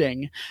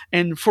interesting.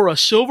 And for a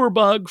silver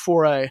bug,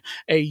 for a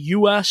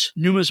U.S.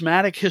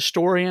 numismatic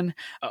historian,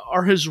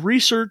 are his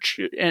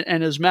research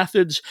and his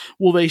methods,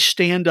 will they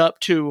stand up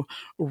to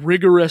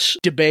rigorous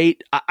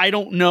debate? I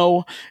don't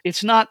know.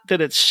 It's not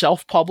that it's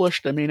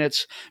self-published. I mean,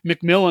 it's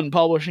Macmillan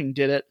Publishing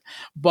did it.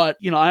 But,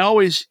 I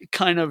always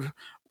kind of,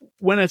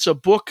 when it's a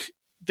book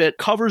that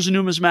covers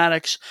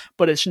numismatics,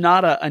 but it's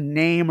not a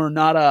name or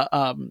not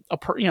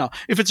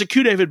if it's a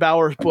Q. David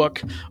Bauer's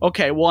book,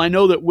 okay, well, I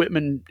know that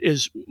Whitman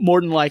is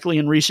more than likely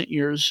in recent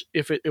years,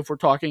 if we're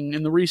talking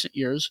in the recent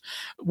years.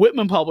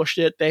 Whitman published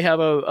it. They have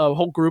a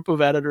whole group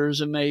of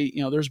editors, and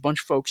there's a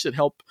bunch of folks that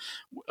help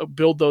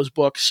build those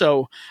books.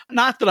 So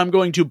not that I'm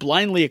going to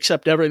blindly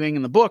accept everything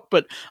in the book,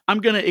 but I'm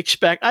going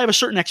to I have a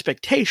certain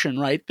expectation,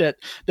 right, that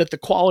the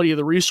quality of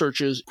the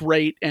research is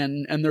great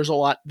and there's a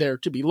lot there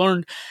to be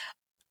learned.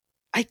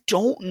 I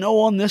don't know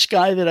on this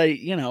guy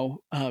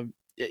that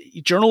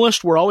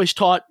journalists were always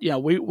taught,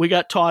 we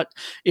got taught,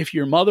 if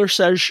your mother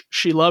says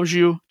she loves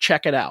you,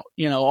 check it out.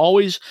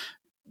 Always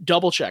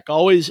double check,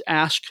 always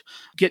ask,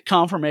 get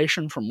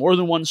confirmation from more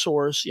than one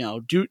source,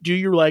 do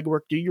your legwork,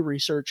 do your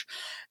research.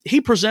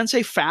 He presents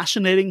a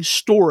fascinating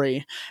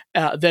story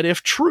that,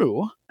 if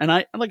true, and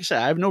like I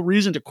said, I have no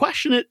reason to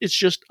question it. It's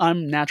just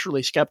I'm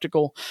naturally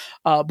skeptical,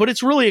 but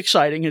it's really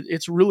exciting.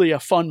 It's really a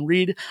fun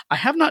read. I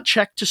have not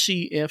checked to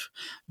see if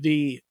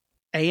the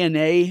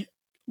ANA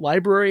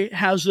library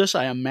has this.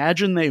 I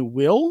imagine they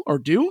will or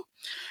do.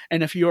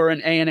 And if you're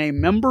an ANA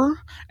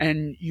member,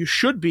 and you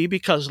should be,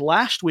 because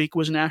last week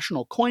was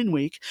National Coin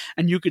Week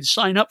and you could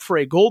sign up for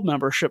a gold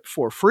membership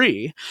for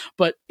free.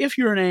 But if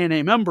you're an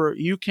ANA member,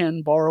 you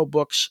can borrow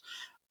books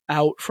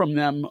out from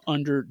them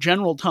under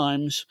general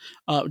times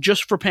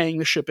just for paying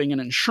the shipping and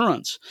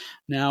insurance.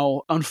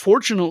 Now,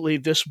 unfortunately,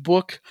 this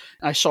book,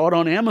 I saw it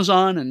on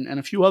Amazon and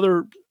a few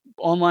other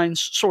online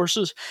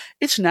sources.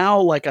 It's now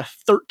like a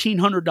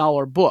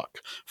 $1,300 book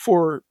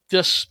for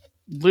this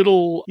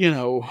little,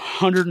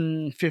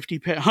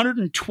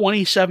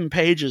 127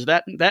 pages.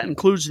 That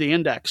includes the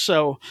index.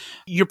 So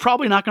you're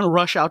probably not going to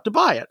rush out to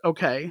buy it.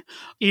 Okay.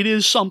 It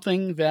is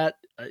something that,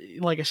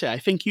 like I say, I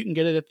think you can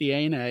get it at the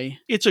ANA.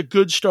 It's a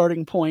good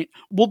starting point.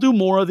 We'll do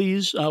more of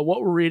these.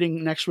 What we're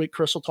reading next week,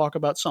 Chris will talk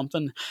about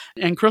something,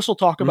 and Chris will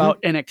talk about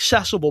an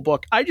accessible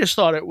book. I just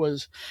thought it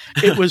was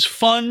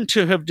fun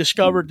to have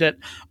discovered that,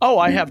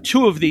 I have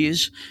two of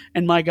these,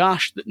 and my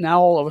gosh,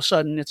 now all of a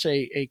sudden it's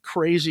a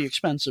crazy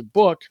expensive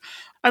book.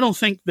 I don't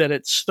think that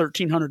it's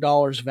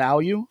 $1,300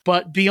 value,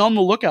 but be on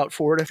the lookout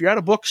for it. If you're at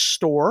a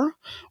bookstore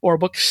or a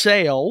book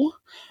sale,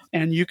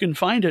 and you can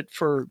find it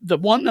for the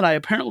one that I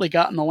apparently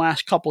got in the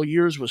last couple of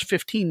years was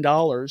 $15.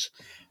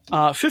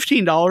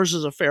 $15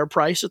 is a fair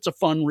price. It's a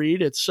fun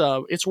read. It's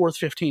worth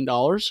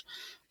 $15.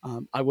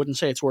 I wouldn't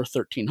say it's worth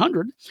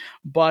 $1,300,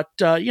 but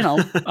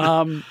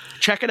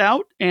check it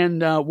out,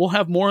 and we'll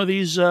have more of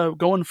these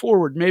going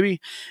forward. Maybe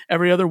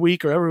every other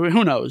week or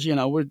who knows?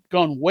 We're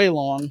going way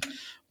long,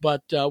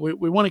 but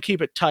we want to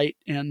keep it tight,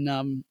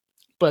 and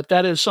but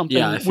that is something.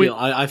 Yeah,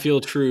 I feel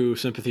true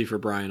sympathy for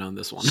Brian on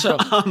this one. So,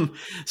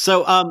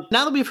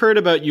 now that we've heard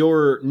about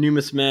your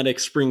numismatic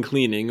spring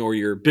cleaning, or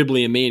your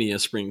bibliomania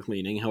spring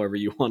cleaning, however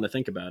you want to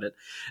think about it,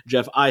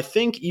 Jeff, I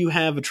think you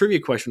have a trivia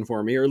question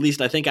for me, or at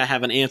least I think I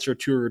have an answer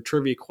to a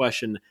trivia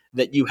question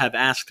that you have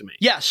asked me.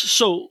 Yes.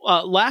 So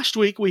last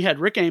week we had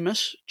Rick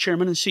Amos,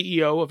 chairman and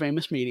CEO of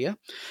Amos Media,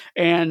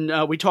 and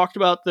we talked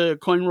about the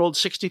CoinWorld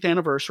 60th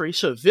anniversary.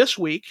 So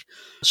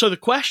the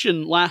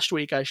question last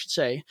week, I should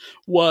say,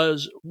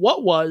 was,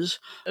 what was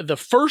the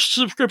first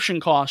subscription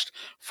cost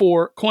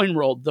for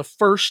CoinWorld? The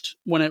first,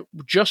 when it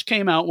just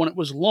came out, when it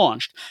was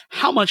launched,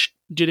 how much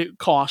did it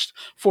cost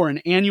for an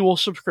annual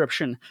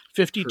subscription,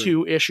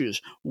 52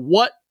 issues?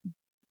 What,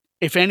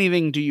 if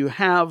anything, do you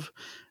have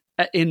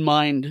in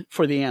mind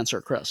for the answer,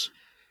 Chris?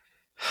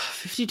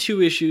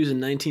 52 issues in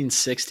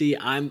 1960.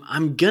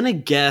 I'm gonna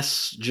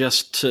guess,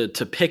 just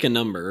to pick a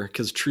number,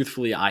 because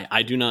truthfully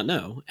I do not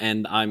know,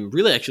 and I'm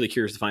really actually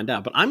curious to find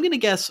out, but I'm gonna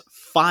guess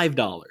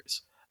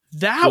 $5.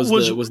 That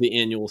was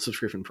the annual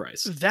subscription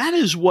price. That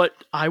is what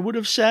I would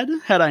have said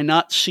had I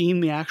not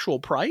seen the actual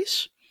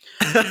price.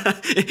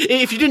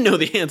 If you didn't know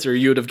the answer,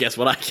 you would have guessed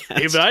what I guessed.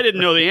 If I didn't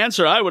know the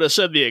answer, I would have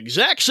said the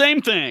exact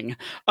same thing.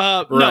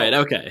 Right,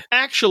 no, okay.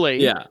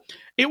 Actually, yeah.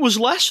 It was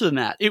less than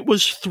that. It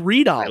was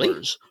 $3.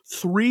 Really?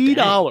 $3.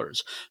 Dang.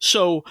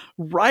 So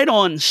right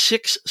on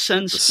 6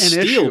 cents an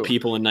issue. Steal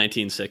people in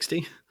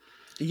 1960.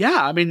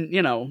 Yeah, I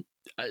mean,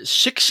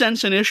 6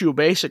 cents an issue,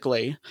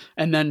 basically,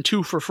 and then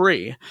 2 for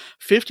free.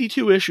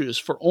 52 issues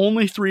for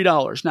only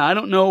 $3. Now, I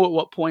don't know at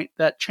what point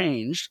that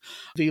changed.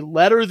 The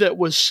letter that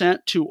was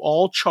sent to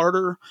all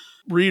charter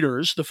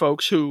readers, the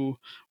folks who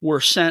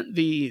were sent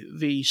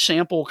the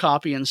sample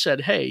copy and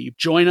said, hey,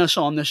 join us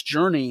on this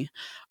journey,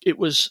 it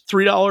was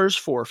 $3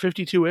 for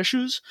 52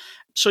 issues.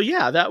 So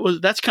yeah,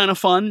 that's kind of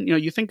fun.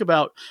 You think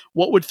about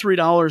what would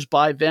 $3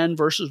 buy then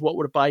versus what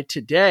would it buy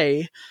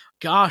today.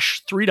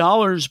 Gosh,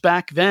 $3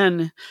 back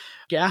then,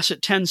 gas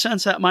at 10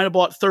 cents, that might have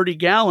bought 30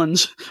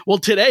 gallons. Well,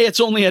 today it's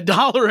only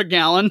 $1 a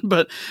gallon,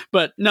 but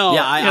no.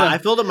 Yeah, I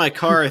filled up my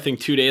car, I think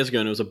 2 days ago,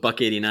 and it was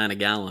 $1.89 a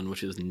gallon,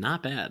 which is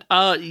not bad.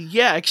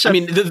 Yeah, except, I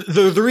mean,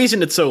 the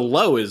reason it's so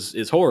low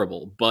is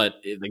horrible, but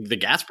the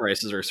gas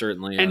prices are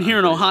certainly. And here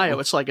in Ohio,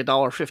 it's like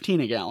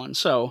 $1.15 a gallon.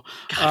 So,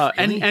 God,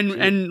 really?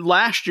 and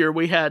last year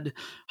we had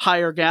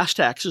higher gas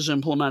taxes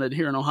implemented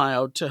here in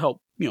Ohio to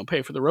help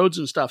pay for the roads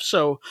and stuff.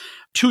 So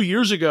 2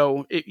 years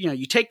ago,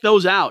 you take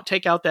those out,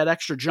 take out that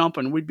extra jump,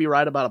 and we'd be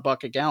right about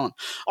 $1 a gallon.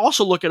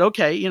 Also look at,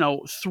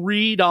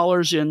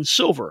 $3 in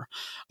silver.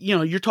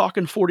 You're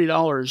talking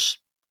 $40,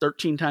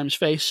 13 times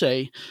face,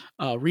 say,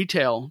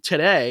 retail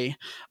today,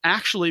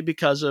 actually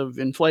because of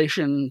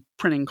inflation,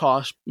 printing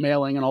costs,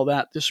 mailing, and all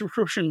that. The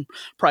subscription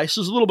price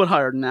is a little bit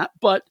higher than that,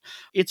 but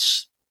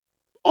it's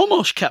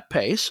almost kept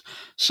pace.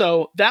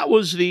 So that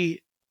was the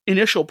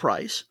initial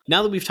price.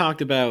 Now that we've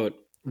talked about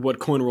what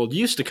CoinWorld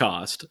used to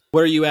cost,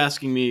 what are you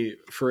asking me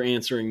for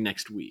answering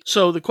next week?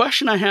 So the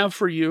question I have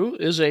for you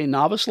is a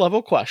novice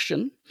level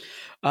question.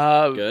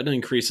 Good. It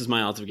increases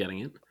my odds of getting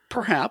it.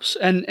 Perhaps.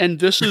 And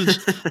this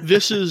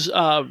is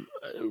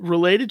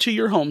related to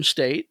your home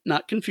state,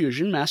 not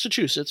confusion,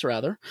 Massachusetts,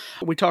 rather.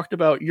 We talked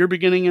about your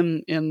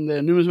beginning in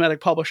the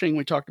numismatic publishing.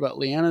 We talked about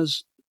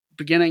Lianna's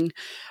beginning.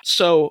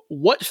 So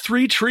what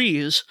 3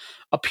 trees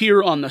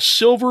appear on the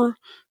silver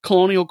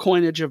colonial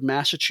coinage of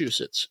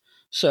Massachusetts?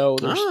 So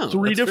there's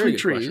 3 different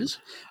trees.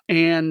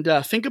 And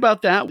think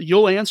about that.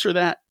 You'll answer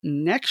that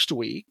next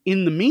week.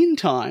 In the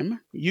meantime,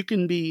 you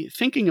can be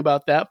thinking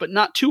about that, but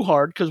not too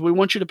hard, because we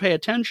want you to pay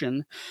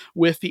attention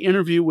with the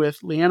interview with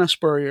Lianna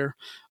Spurrier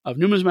of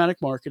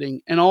Numismatic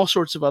Marketing and all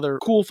sorts of other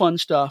cool, fun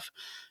stuff.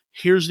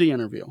 Here's the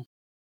interview.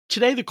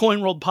 Today, the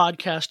CoinWorld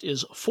podcast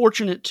is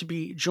fortunate to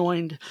be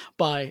joined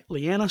by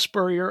Lianna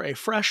Spurrier, a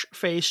fresh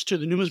face to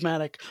the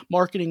numismatic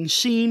marketing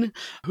scene,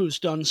 who's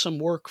done some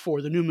work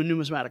for the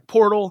Numismatic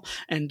Portal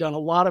and done a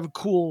lot of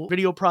cool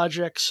video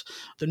projects,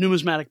 the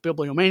Numismatic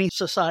Bibliomania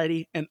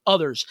Society, and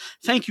others.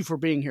 Thank you for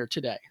being here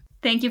today.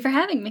 Thank you for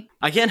having me.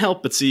 I can't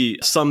help but see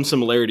some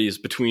similarities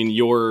between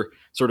your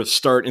sort of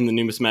start in the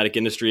numismatic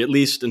industry, at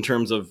least in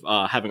terms of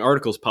having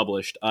articles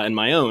published, and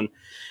my own.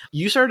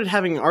 You started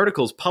having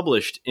articles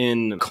published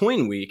in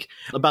Coin Week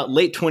about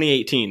late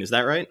 2018. Is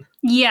that right?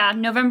 Yeah,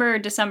 November,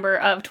 December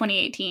of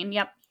 2018.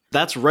 Yep.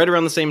 That's right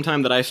around the same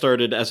time that I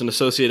started as an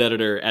associate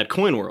editor at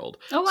CoinWorld.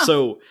 Oh, wow.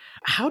 So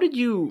how did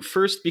you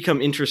first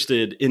become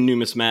interested in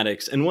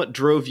numismatics, and what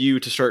drove you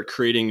to start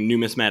creating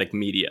numismatic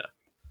media?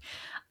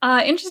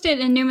 Interested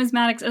in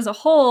numismatics as a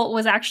whole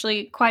was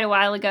actually quite a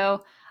while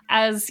ago.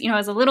 As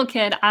a little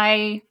kid,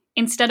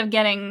 instead of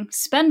getting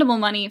spendable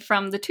money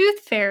from the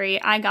Tooth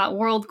Fairy, I got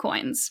world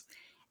coins.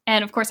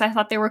 And of course, I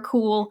thought they were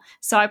cool,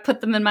 so I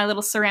put them in my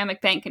little ceramic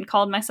bank and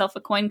called myself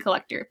a coin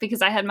collector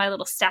because I had my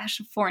little stash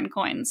of foreign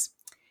coins.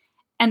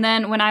 And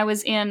then when I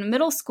was in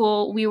middle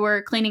school, we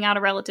were cleaning out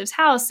a relative's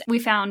house. We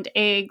found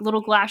a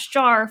little glass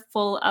jar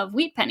full of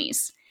wheat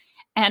pennies.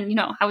 And,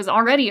 I was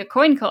already a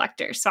coin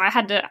collector, so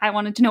I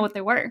wanted to know what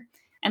they were.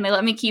 And they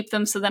let me keep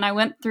them, so then I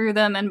went through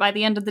them, and by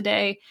the end of the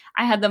day,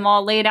 I had them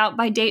all laid out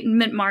by date and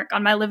mint mark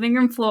on my living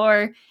room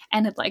floor,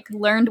 and had,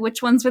 learned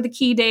which ones were the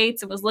key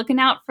dates, and was looking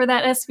out for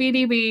that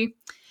SVDB.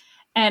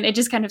 And it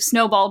just kind of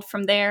snowballed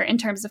from there in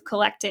terms of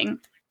collecting.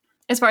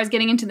 As far as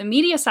getting into the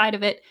media side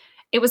of it,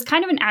 it was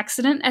kind of an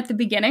accident at the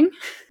beginning.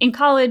 In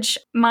college,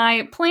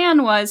 my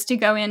plan was to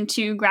go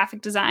into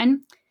graphic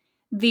design.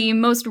 The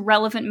most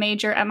relevant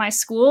major at my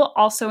school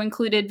also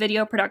included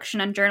video production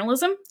and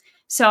journalism.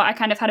 So I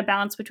kind of had a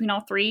balance between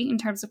all 3 in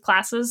terms of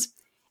classes.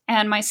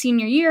 And my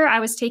senior year, I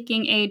was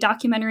taking a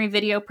documentary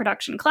video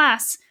production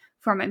class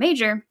for my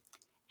major.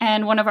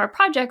 And one of our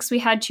projects, we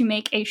had to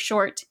make a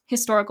short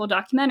historical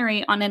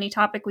documentary on any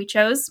topic we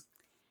chose.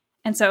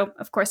 And so,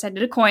 of course, I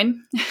did a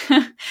coin.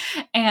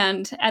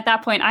 And at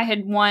that point, I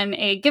had won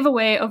a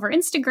giveaway over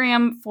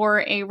Instagram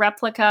for a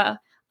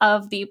replica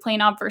of the Plain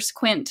Obverse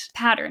Quint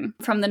pattern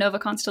from the Nova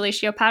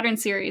Constellatio pattern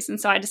series.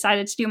 And so I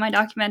decided to do my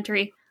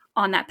documentary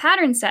on that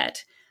pattern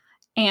set.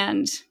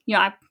 And,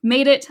 I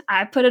made it,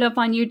 I put it up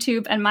on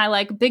YouTube, and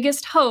my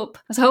biggest hope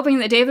was hoping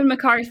that David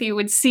McCarthy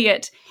would see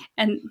it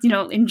and,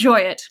 enjoy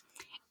it.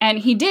 And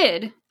he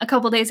did a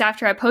couple days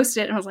after I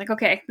posted it, and I was like,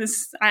 okay,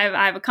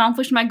 I've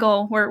accomplished my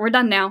goal. We're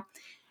done now.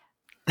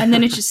 And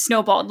then it just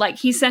snowballed. I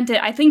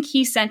think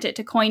he sent it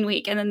to Coin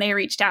Week, and then they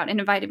reached out and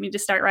invited me to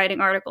start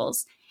writing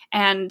articles.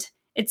 And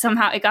it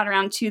got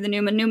around to the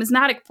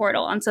numismatic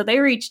portal. And so they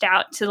reached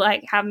out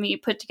to have me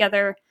put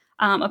together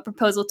a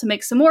proposal to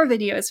make some more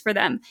videos for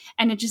them.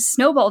 And it just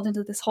snowballed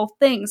into this whole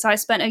thing. So I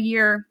spent a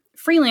year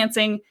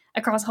freelancing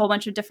across a whole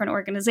bunch of different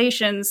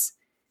organizations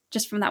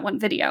just from that one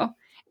video.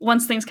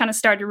 Once things kind of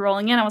started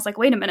rolling in, I was like,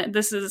 wait a minute,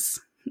 this is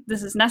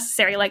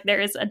necessary. There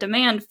is a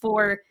demand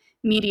for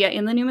media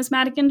in the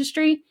numismatic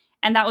industry.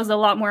 And that was a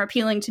lot more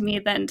appealing to me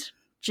than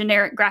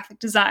generic graphic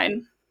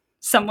design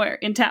somewhere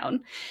in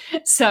town.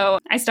 So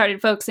I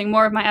started focusing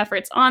more of my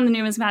efforts on the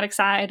numismatic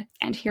side,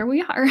 and here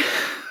we are.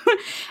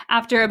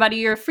 After about a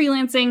year of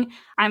freelancing,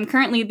 I'm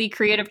currently the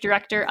creative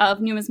director of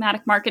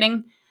Numismatic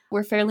Marketing.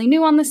 We're fairly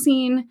new on the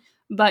scene,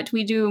 but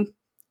we do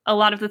a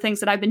lot of the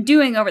things that I've been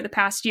doing over the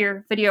past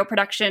year: video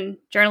production,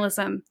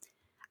 journalism,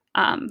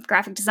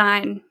 graphic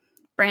design,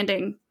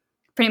 branding,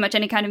 pretty much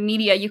any kind of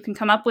media you can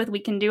come up with, we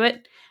can do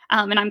it.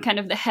 And I'm kind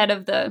of the head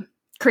of the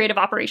creative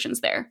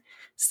operations there.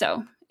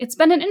 So it's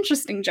been an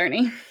interesting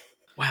journey.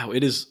 Wow,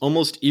 it is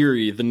almost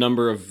eerie, the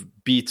number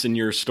of beats in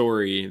your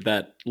story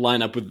that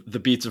line up with the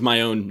beats of my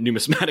own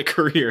numismatic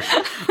career.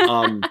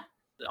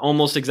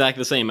 Almost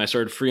exactly the same. I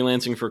started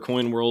freelancing for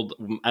Coin World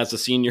as a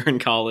senior in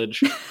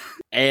college,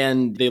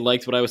 and they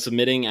liked what I was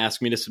submitting,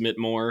 asked me to submit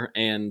more,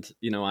 and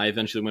I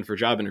eventually went for a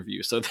job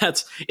interview. So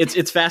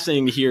it's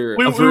fascinating to hear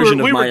a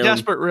version of my own. We were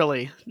desperate,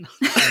 really.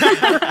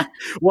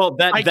 Well,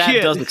 that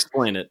does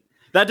explain it.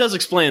 That does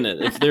explain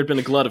it. If there'd been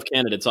a glut of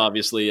candidates,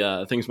 obviously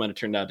things might have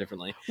turned out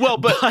differently. Well,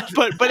 but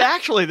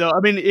actually, though,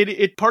 I mean,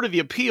 it part of the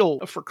appeal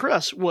for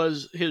Chris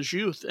was his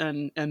youth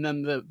and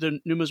then the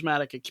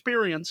numismatic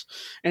experience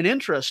and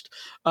interest.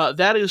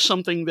 That is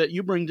something that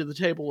you bring to the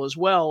table as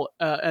well,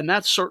 and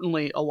that's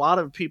certainly a lot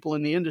of people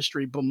in the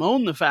industry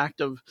bemoan the fact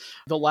of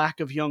the lack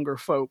of younger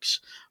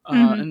folks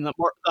and the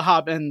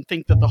hobby, and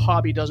think that the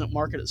hobby doesn't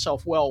market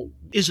itself well.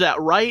 Is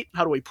that right?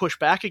 How do we push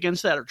back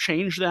against that or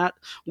change that?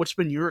 What's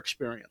been your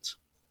experience?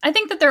 I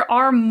think that there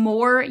are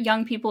more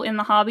young people in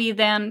the hobby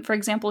than, for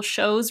example,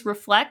 shows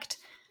reflect.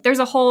 There's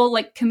a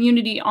whole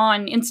community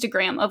on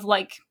Instagram of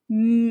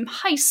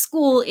high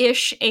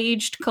school-ish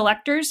aged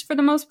collectors for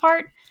the most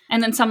part,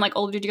 and then some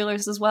older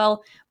dealers as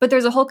well. But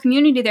there's a whole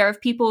community there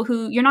of people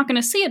who you're not going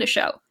to see at a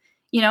show,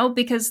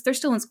 because they're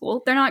still in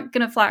school. They're not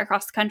going to fly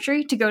across the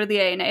country to go to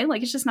the ANA.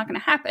 It's just not going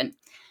to happen.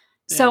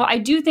 Yeah. So I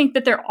do think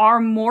that there are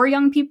more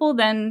young people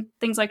than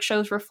things like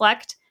shows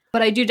reflect,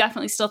 but I do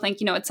definitely still think,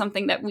 it's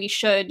something that we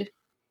should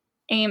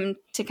aim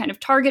to kind of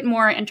target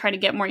more and try to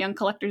get more young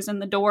collectors in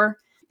the door.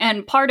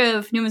 And part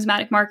of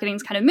numismatic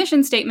marketing's kind of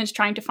mission statement is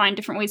trying to find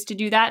different ways to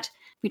do that.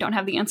 We don't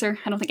have the answer.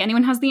 I don't think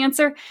anyone has the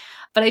answer.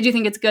 But I do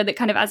think it's good that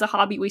kind of as a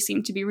hobby, we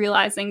seem to be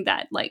realizing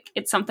that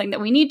it's something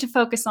that we need to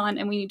focus on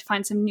and we need to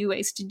find some new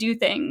ways to do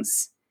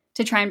things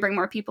to try and bring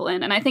more people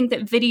in. And I think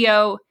that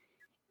video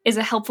is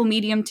a helpful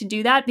medium to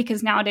do that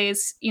because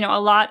nowadays, a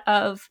lot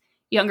of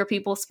younger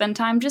people spend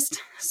time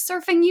just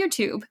surfing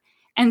YouTube.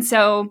 And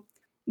so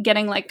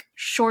getting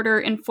shorter,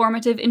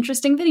 informative,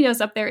 interesting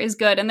videos up there is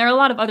good. And there are a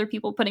lot of other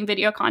people putting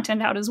video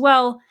content out as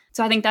well.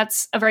 So I think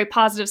that's a very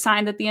positive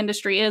sign that the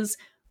industry is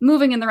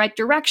moving in the right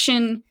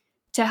direction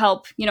to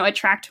help,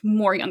 attract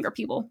more younger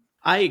people.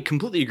 I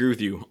completely agree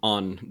with you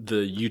on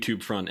the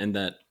YouTube front and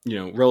that,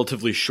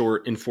 relatively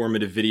short,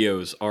 informative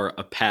videos are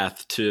a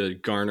path to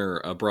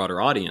garner a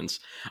broader audience.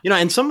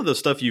 And some of the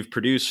stuff you've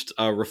produced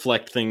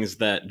reflect things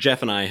that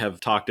Jeff and I have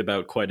talked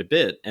about quite a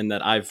bit and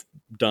that I've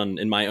done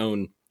in my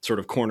own sort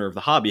of corner of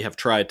the hobby have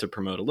tried to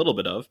promote a little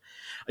bit of,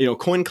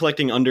 coin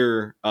collecting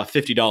under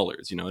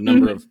 $50, a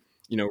number of,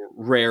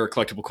 rare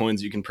collectible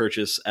coins you can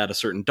purchase at a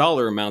certain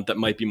dollar amount that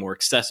might be more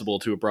accessible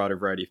to a broader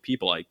variety of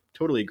people. I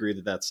totally agree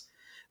that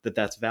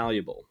that's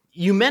valuable.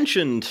 You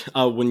mentioned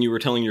when you were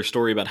telling your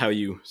story about how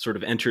you sort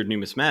of entered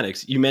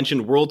numismatics, you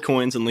mentioned World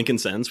Coins and Lincoln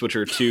Cents, which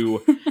are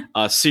two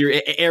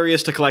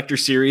areas to collector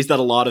series that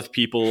a lot of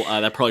people,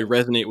 that probably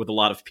resonate with a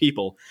lot of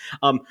people.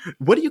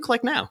 What do you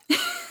collect now?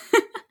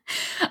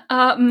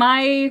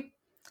 My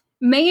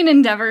main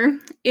endeavor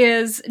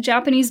is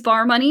Japanese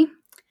bar money,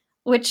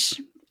 which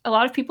a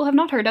lot of people have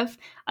not heard of.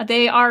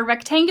 They are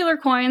rectangular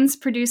coins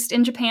produced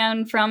in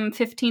Japan from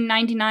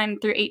 1599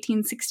 through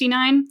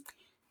 1869.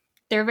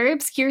 They're a very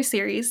obscure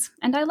series,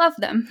 and I love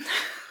them.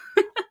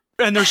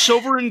 And they're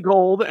silver and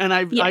gold, and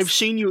I've Yes.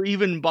 seen you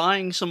even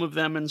buying some of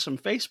them in some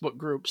Facebook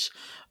groups.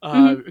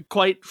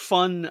 Quite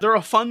fun. They're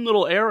a fun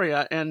little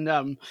area,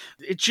 and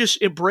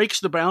it breaks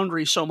the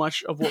boundary so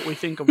much of what we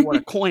think of what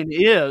a coin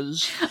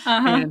is,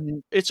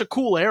 and it's a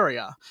cool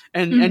area.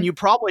 And you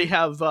probably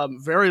have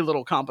very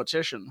little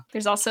competition.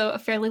 There's also a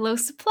fairly low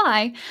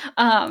supply,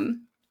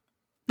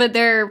 but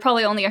there are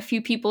probably only a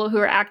few people who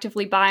are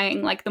actively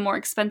buying the more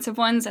expensive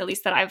ones, at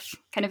least that I've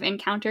kind of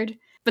encountered.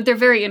 But they're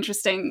very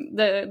interesting.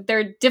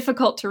 They're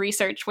difficult to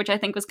research, which I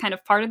think was kind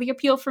of part of the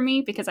appeal for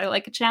me because I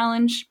like a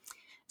challenge.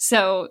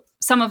 So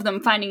some of them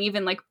finding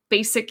even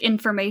basic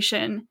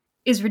information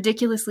is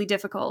ridiculously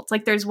difficult.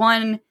 There's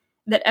one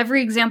that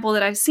every example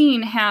that I've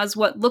seen has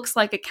what looks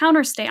like a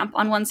counter stamp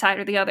on one side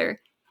or the other.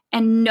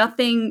 And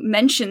nothing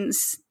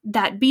mentions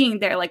that being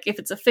there, if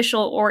it's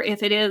official or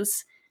if it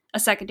is a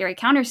secondary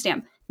counter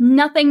stamp.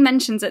 Nothing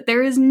mentions it.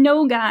 There is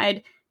no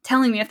guide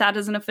telling me if that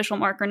is an official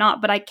mark or not,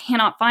 but I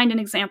cannot find an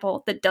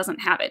example that doesn't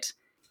have it.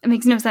 It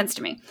makes no sense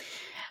to me.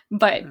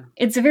 But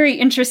it's a very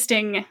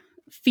interesting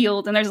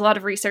field, and there's a lot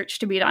of research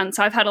to be done.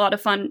 So I've had a lot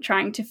of fun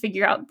trying to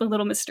figure out the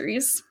little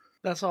mysteries.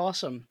 That's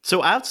awesome.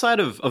 So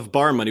outside of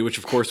bar money, which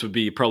of course would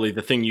be probably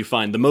the thing you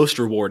find the most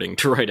rewarding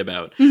to write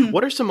about,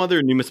 what are some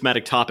other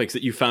numismatic topics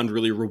that you found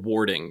really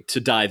rewarding to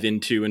dive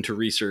into and to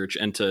research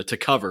and to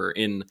cover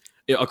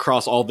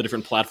across all the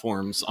different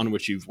platforms on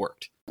which you've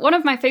worked? One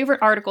of my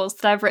favorite articles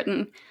that I've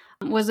written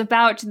was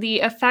about the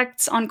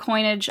effects on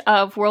coinage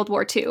of World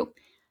War II.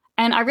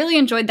 And I really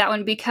enjoyed that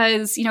one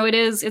because,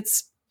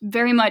 it's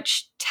very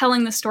much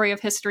telling the story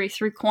of history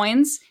through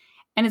coins.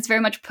 And it's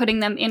very much putting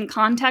them in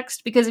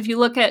context. Because if you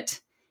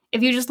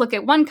just look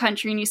at one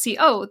country and you see,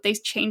 oh, they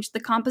changed the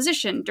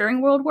composition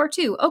during World War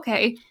II.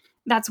 Okay,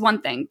 that's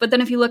one thing. But then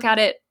if you look at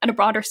it at a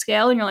broader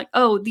scale and you're like,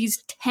 oh,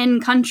 these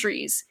 10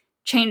 countries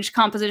change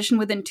composition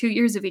within 2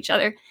 years of each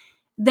other,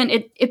 then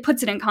it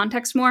puts it in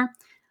context more.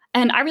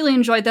 And I really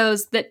enjoy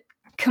those that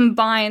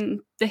combine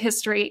the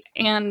history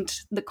and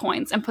the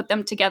coins and put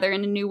them together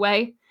in a new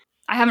way.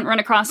 I haven't run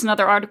across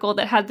another article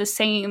that had the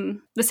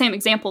same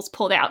examples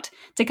pulled out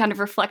to kind of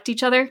reflect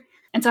each other.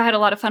 And so I had a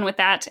lot of fun with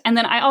that. And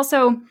then I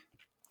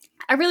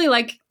really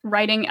like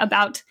writing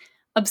about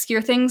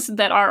obscure things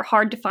that are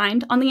hard to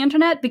find on the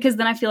internet, because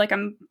then I feel like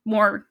I'm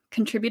more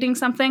contributing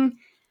something.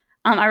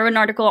 I wrote an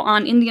article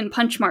on Indian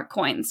punchmark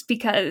coins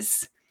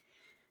because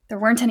there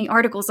weren't any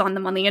articles on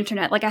them on the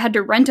internet. Like, I had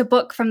to rent a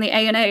book from the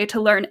ANA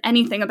to learn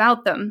anything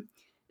about them.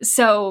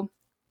 So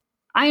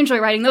I enjoy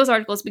writing those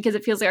articles because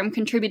it feels like I'm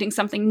contributing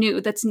something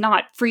new that's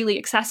not freely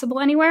accessible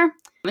anywhere.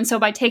 And so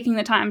by taking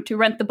the time to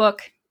rent the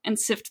book and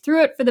sift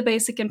through it for the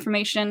basic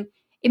information,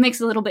 it makes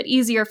it a little bit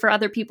easier for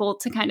other people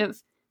to kind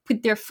of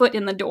put their foot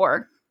in the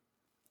door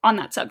on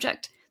that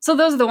subject. So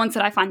those are the ones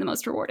that I find the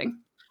most rewarding.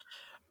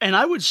 And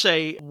I would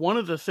say one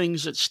of the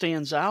things that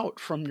stands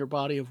out from your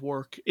body of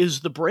work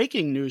is the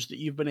breaking news that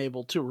you've been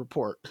able to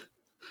report.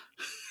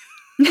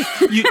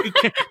 You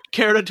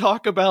care to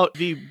talk about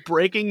the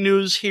breaking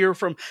news here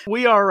from...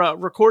 We are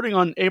recording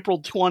on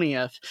April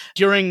 20th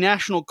during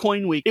National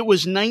Coin Week. It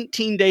was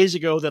 19 days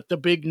ago that the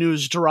big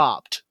news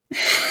dropped.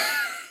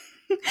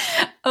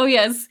 Oh,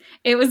 yes.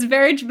 It was a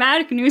very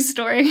dramatic news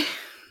story.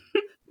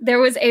 There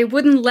was a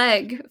wooden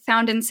leg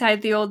found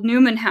inside the old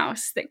Newman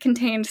house that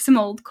contained some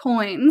old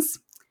coins,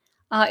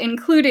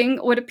 including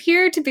what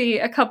appeared to be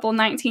a couple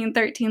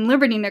 1913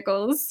 Liberty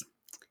nickels.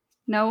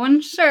 No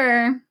one's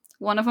sure.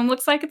 One of them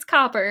looks like it's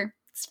copper.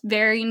 It's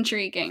very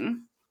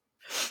intriguing.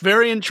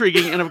 Very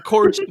intriguing. And of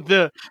course,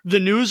 the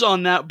news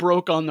on that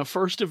broke on the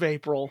 1st of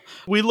April.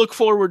 We look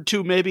forward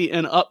to maybe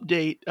an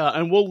update,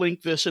 and we'll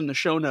link this in the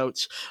show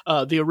notes,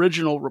 the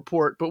original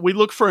report. But we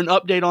look for an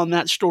update on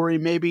that story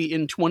maybe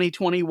in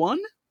 2021?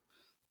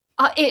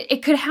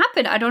 It could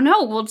happen. I don't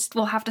know.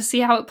 We'll have to see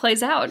how it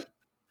plays out.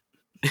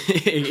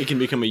 It can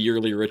become a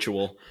yearly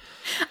ritual.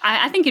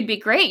 I think it'd be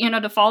great,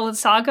 to follow the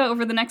saga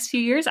over the next few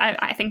years.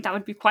 I think that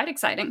would be quite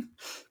exciting.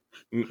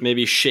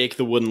 Maybe shake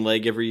the wooden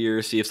leg every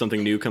year, see if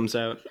something new comes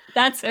out.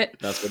 That's it.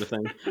 That sort of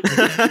thing.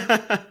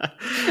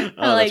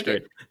 I like that's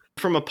great. it.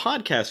 From a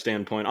podcast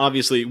standpoint,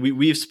 obviously,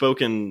 we've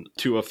spoken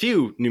to a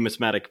few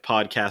numismatic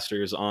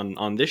podcasters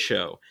on this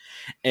show,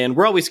 and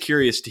we're always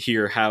curious to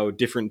hear how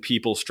different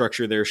people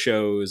structure their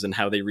shows and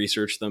how they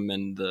research them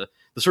and the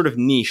sort of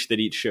niche that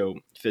each show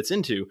fits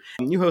into.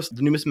 You host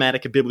the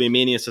Numismatic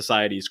Bibliomania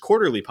Society's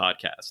quarterly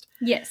podcast.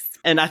 Yes.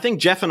 And I think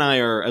Jeff and I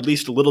are at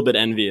least a little bit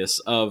envious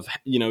of,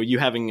 you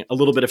having a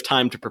little bit of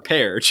time to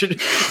prepare.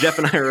 Jeff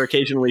and I are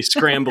occasionally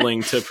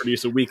scrambling to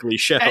produce a weekly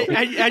show.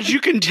 As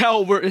you can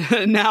tell,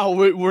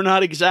 we're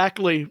not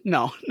exactly,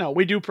 no,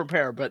 we do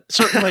prepare, but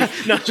certainly,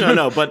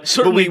 no, but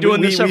certainly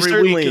doing this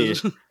every week.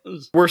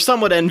 We're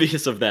somewhat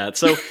envious of that.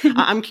 So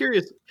I'm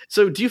curious.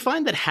 So do you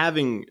find that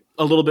having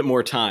a little bit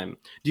more time,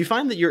 do you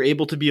find that you're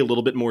able to be a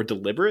little bit more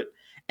deliberate?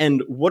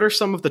 And what are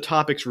some of the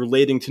topics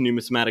relating to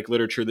numismatic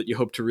literature that you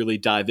hope to really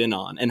dive in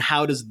on? And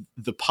how does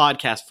the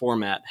podcast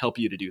format help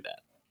you to do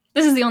that?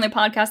 This is the only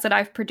podcast that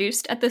I've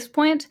produced at this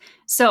point,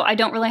 so I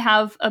don't really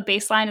have a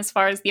baseline as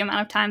far as the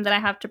amount of time that I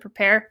have to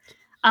prepare.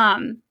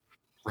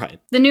 Right.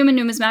 The Newman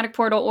Numismatic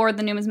Portal or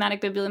the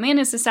Numismatic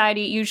Bibliomania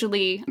Society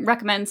usually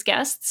recommends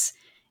guests,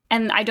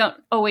 and I don't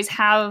always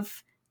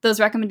have those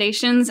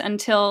recommendations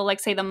until, like,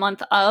 say, the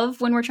month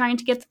of when we're trying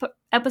to get the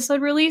episode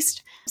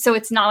released. So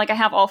it's not like I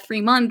have all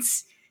 3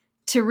 months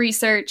to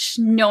research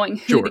knowing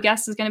who the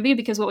guest is going to be,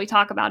 because what we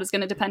talk about is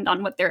going to depend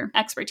on what their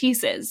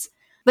expertise is.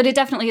 But it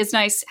definitely is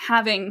nice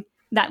having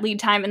that lead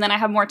time, and then I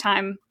have more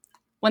time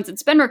once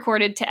it's been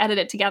recorded to edit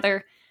it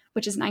together,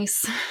 which is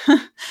nice.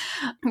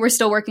 We're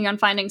still working on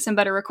finding some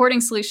better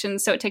recording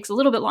solutions, so it takes a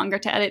little bit longer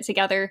to edit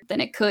together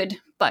than it could,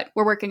 but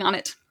we're working on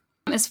it.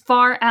 As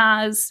far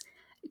as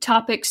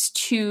topics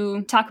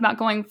to talk about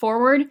going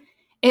forward,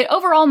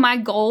 overall, my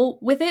goal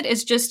with it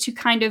is just to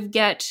kind of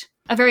get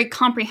a very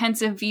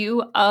comprehensive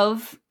view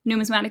of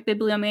numismatic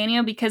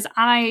bibliomania, because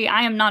I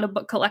am not a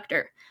book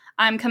collector.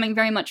 I'm coming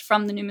very much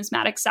from the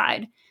numismatic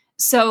side.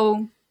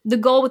 So the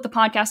goal with the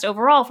podcast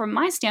overall, from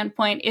my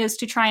standpoint, is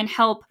to try and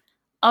help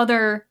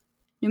other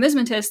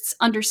numismatists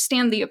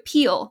understand the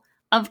appeal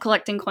of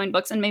collecting coin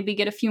books and maybe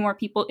get a few more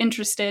people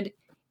interested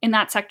in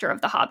that sector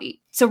of the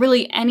hobby. So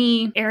really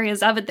any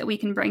areas of it that we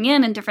can bring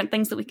in and different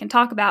things that we can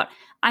talk about,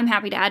 I'm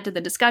happy to add to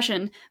the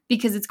discussion,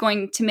 because it's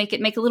going to make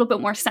it make a little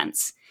bit more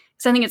sense.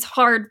 So I think it's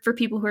hard for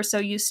people who are so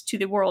used to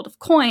the world of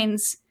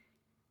coins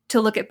to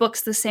look at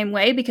books the same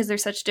way, because they're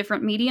such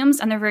different mediums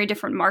and they're very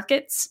different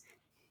markets.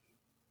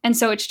 And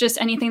so it's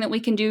just anything that we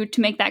can do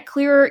to make that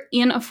clearer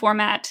in a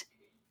format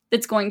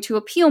that's going to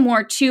appeal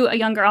more to a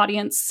younger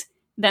audience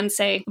than,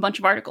 say, a bunch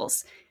of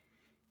articles.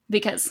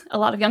 Because a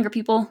lot of younger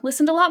people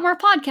listen to a lot more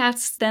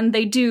podcasts than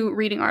they do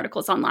reading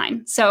articles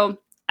online. So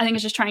I think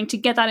it's just trying to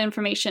get that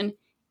information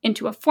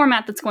into a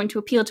format that's going to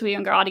appeal to a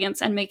younger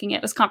audience and making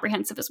it as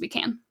comprehensive as we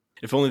can.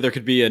 If only there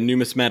could be a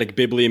numismatic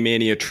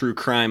bibliomania true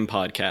crime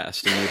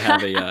podcast,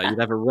 and you'd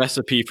have a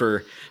recipe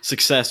for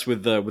success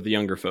with the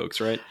younger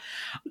folks, right?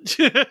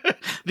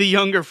 The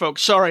younger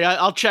folks. Sorry,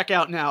 I'll check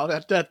out now.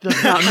 That's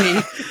not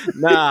me.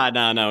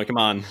 No, come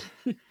on.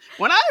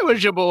 When I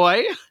was a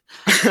boy,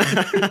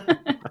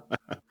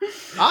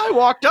 I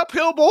walked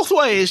uphill both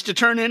ways to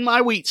turn in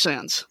my wheat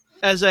cents.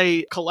 As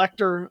a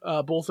collector,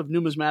 both of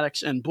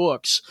numismatics and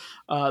books,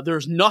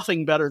 there's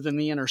nothing better than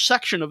the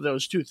intersection of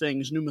those two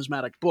things,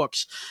 numismatic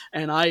books.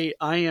 And I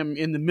am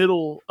in the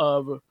middle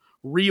of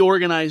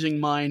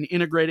reorganizing mine,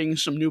 integrating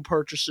some new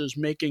purchases,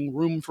 making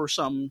room for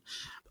some.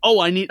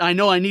 Oh, I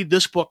know I need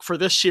this book for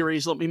this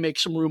series. Let me make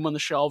some room on the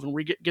shelf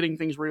and getting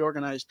things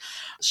reorganized.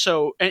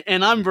 So,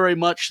 and I'm very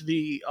much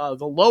the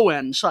low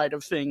end side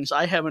of things.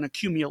 I have an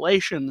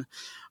accumulation.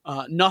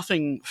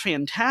 Nothing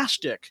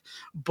fantastic,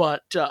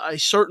 but I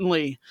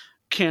certainly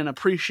can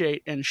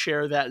appreciate and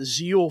share that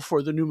zeal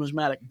for the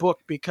numismatic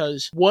book,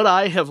 because what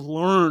I have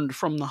learned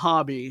from the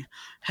hobby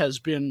has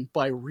been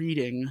by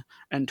reading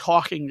and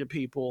talking to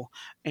people.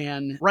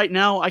 And right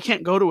now I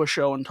can't go to a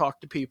show and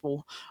talk to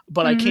people,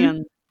 but I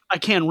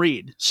can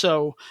read.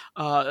 So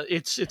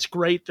it's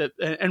great that,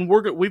 and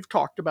we've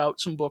talked about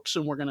some books,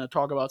 and we're going to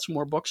talk about some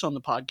more books on the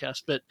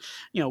podcast. But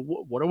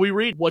what do we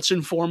read? What's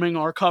informing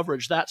our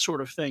coverage? That sort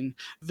of thing.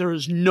 There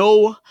is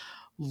no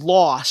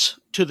loss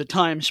to the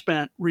time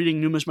spent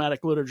reading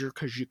numismatic literature,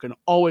 because you can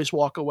always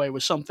walk away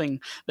with something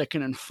that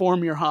can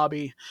inform your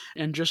hobby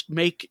and just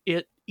make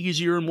it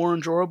easier and more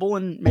enjoyable,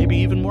 and maybe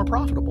even more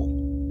profitable.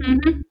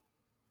 Mm-hmm.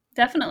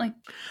 Definitely.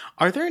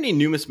 Are there any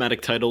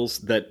numismatic titles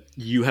that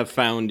you have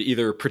found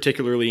either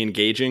particularly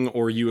engaging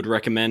or you would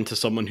recommend to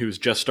someone who's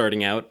just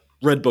starting out?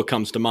 Red Book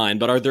comes to mind,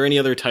 but are there any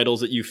other titles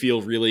that you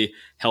feel really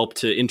help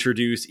to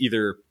introduce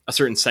either a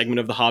certain segment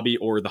of the hobby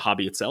or the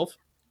hobby itself?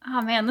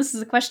 Oh man, this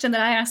is a question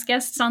that I ask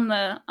guests on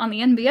the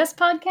NBS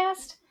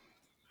podcast,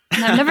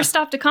 and I've never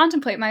stopped to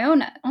contemplate my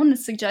own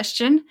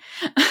suggestion.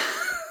 This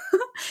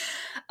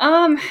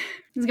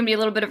is going to be a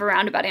little bit of a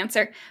roundabout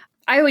answer.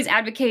 I always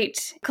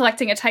advocate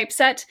collecting a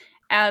typeset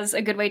as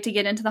a good way to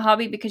get into the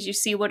hobby, because you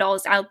see what all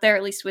is out there,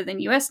 at least within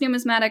US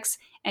numismatics,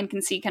 and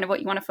can see kind of what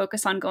you want to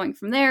focus on going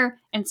from there.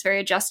 And it's very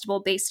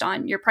adjustable based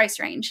on your price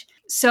range.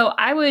 So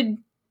I would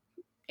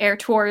err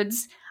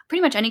towards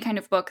pretty much any kind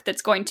of book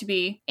that's going to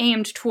be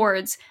aimed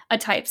towards a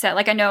typeset.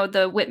 Like I know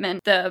the Whitman,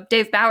 the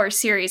Dave Bowers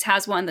series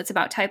has one that's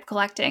about type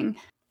collecting.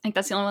 I think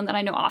that's the only one that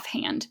I know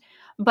offhand.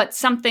 But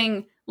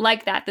something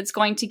like that that's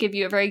going to give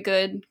you a very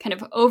good kind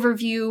of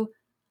overview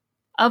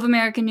of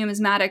American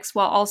numismatics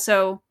while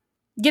also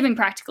giving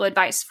practical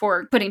advice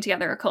for putting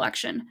together a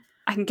collection.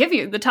 I can give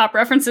you the top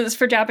references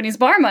for Japanese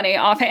bar money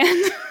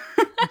offhand.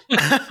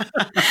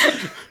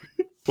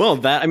 Well,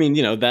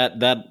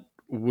 that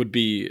would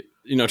be,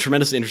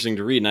 tremendously interesting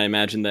to read. And I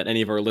imagine that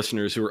any of our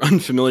listeners who are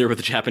unfamiliar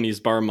with Japanese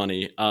bar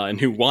money and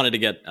who wanted to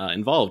get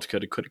involved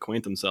could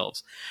acquaint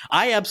themselves.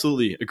 I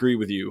absolutely agree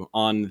with you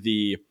on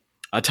the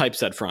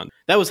typeset front.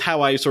 That was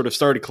how I sort of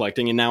started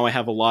collecting, and now I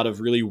have a lot of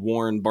really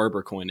worn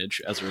barber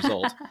coinage as a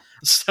result.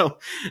 So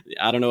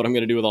I don't know what I'm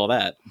going to do with all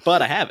that,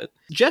 but I have it.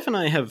 Jeff and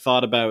I have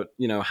thought about,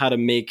 how to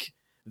make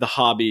the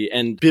hobby,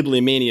 and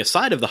bibliomania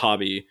side of the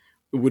hobby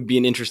would be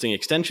an interesting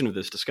extension of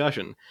this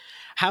discussion.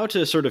 How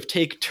to sort of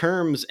take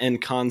terms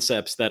and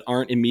concepts that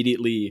aren't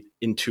immediately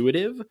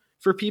intuitive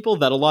for people,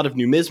 that a lot of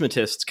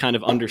numismatists kind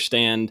of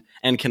understand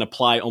and can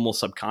apply almost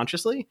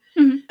subconsciously.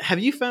 Mm-hmm. Have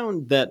you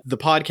found that the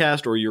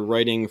podcast, or you're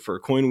writing for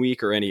Coin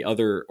Week or any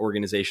other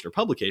organization or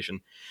publication,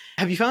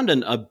 have you found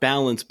a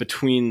balance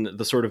between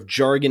the sort of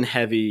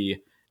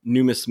jargon-heavy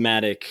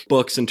numismatic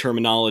books and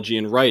terminology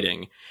and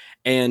writing,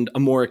 and a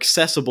more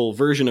accessible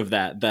version of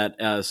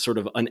that sort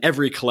of an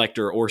every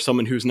collector or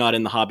someone who's not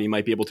in the hobby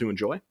might be able to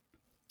enjoy?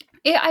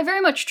 Yeah, I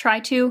very much try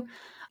to.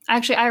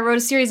 Actually, I wrote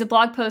a series of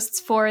blog posts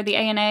for the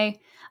ANA,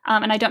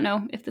 and I don't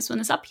know if this one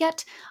is up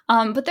yet,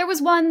 but there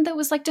was one that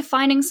was like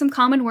defining some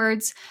common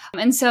words.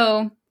 And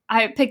so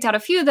I picked out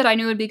a few that I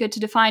knew would be good to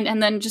define,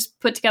 and then just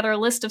put together a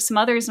list of some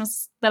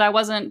others that I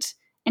wasn't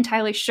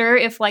entirely sure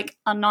if like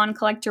a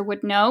non-collector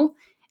would know,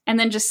 and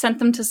then just sent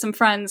them to some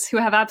friends who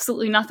have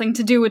absolutely nothing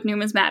to do with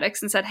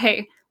numismatics and said,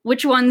 hey,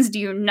 which ones do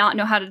you not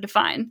know how to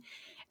define?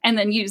 And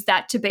then use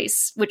that to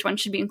base which one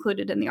should be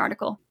included in the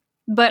article.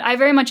 But I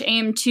very much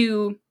aim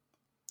to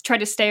try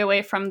to stay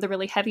away from the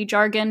really heavy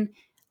jargon.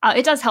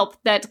 It does help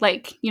that,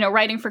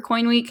 writing for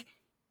Coin Week,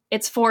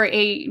 it's for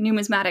a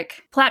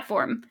numismatic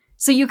platform.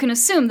 So you can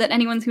assume that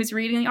anyone who's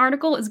reading the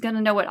article is going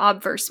to know what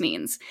obverse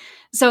means.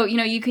 So,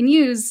 you can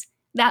use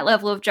that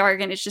level of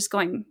jargon. It's just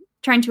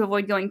trying to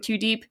avoid going too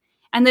deep.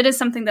 And that is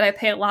something that I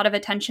pay a lot of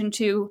attention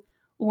to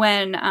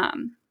when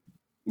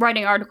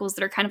writing articles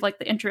that are kind of like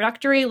the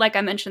introductory, like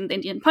I mentioned, the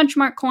Indian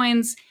punchmark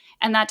coins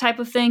and that type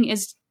of thing,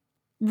 is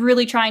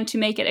really trying to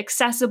make it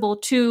accessible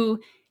to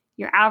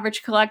your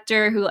average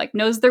collector who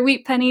knows their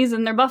wheat pennies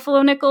and their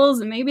buffalo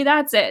nickels, and maybe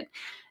that's it.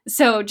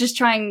 So just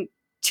trying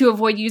to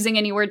avoid using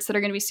any words that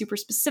are going to be super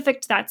specific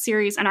to that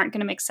series and aren't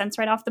going to make sense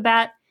right off the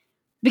bat,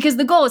 because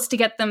the goal is to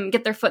get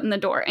their foot in the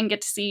door and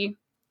get to see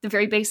the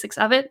very basics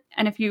of it.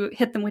 And if you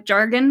hit them with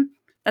jargon,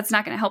 that's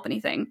not going to help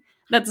anything.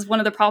 That's one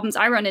of the problems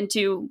I run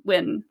into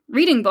when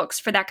reading books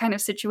for that kind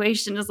of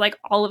situation, is like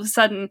all of a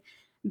sudden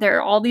there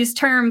are all these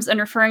terms and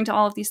referring to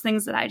all of these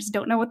things that I just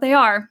don't know what they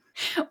are.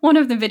 One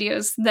of the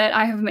videos that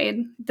I have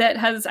made that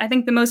has, I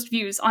think, the most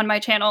views on my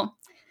channel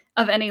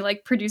of any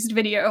like produced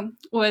video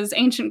was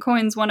Ancient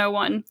Coins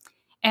 101.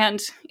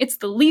 And it's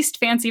the least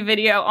fancy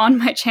video on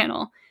my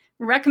channel.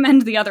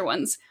 Recommend the other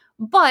ones.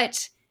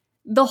 But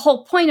the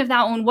whole point of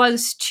that one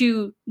was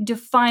to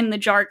define the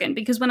jargon,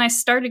 because when I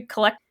started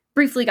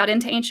briefly got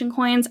into ancient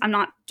coins, I'm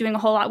not doing a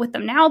whole lot with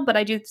them now, but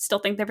I do still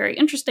think they're very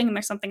interesting and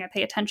they're something I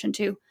pay attention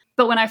to.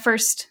 But when I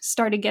first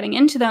started getting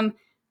into them,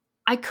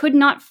 I could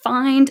not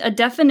find a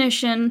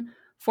definition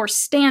for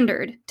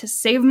standard to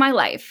save my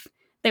life.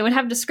 They would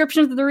have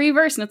descriptions of the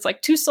reverse, and it's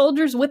like 2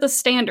 soldiers with a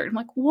standard. I'm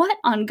like, what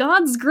on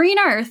God's green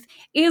earth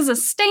is a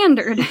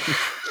standard?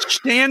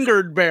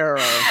 Standard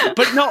bearer.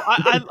 But no,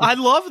 I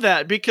love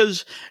that,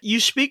 because you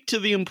speak to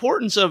the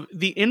importance of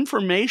the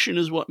information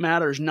is what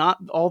matters, not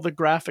all the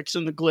graphics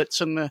and the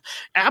glitz and the.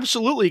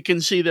 Absolutely can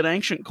see that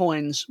ancient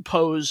coins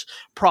pose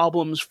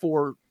problems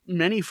for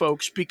many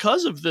folks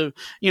because of the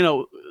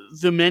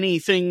many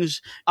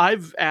things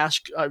I've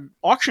asked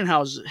auction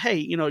houses. Hey,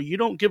 you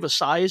don't give a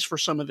size for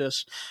some of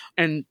this,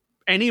 and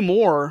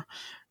anymore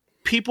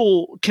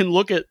people can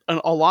look at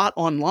a lot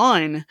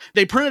online.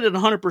 They printed it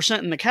 100%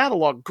 in the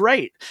catalog,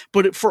 great,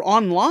 but for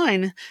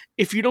online,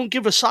 if you don't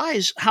give a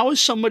size, how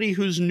is somebody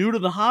who's new to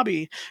the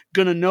hobby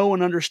going to know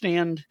and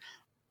understand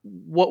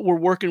what we're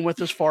working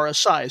with as far as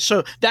size?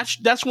 So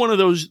that's one of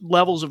those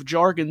levels of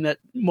jargon that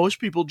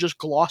most people just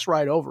gloss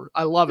right over.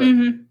 I love it.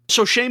 Mm-hmm.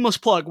 So shameless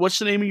plug, what's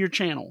the name of your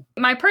channel?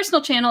 My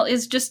personal channel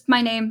is just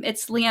my name.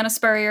 It's Lianna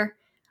Spurrier.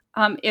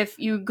 If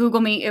you Google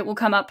me, it will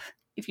come up.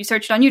 If you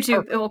search it on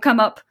YouTube, It will come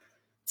up.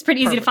 It's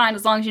pretty easy to find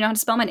as long as you know how to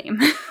spell my name.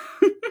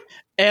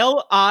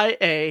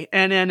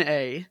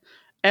 Lianna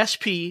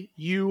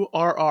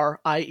Spurrier.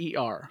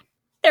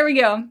 There we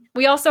go.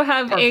 We also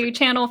have a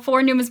channel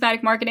for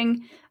numismatic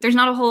marketing. There's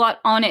not a whole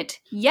lot on it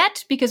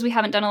yet because we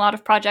haven't done a lot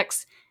of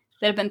projects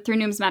that have been through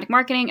numismatic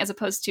marketing as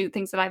opposed to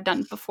things that I've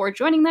done before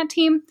joining that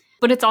team.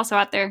 But it's also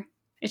out there.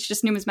 It's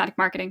just numismatic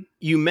marketing.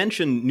 You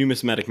mentioned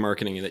numismatic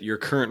marketing and that your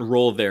current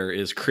role there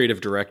is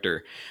creative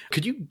director.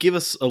 Could you give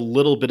us a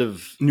little bit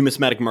of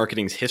numismatic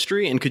marketing's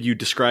history, and could you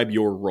describe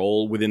your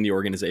role within the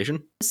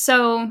organization?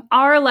 So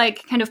our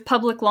kind of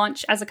public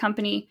launch as a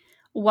company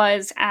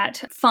was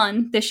at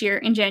Fun this year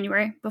in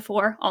January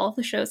before all of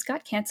the shows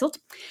got canceled.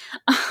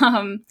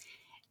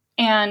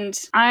 And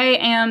I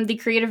am the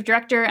creative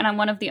director and I'm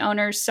one of the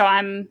owners. So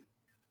I'm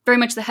very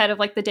much the head of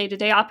the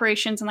day-to-day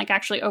operations and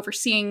actually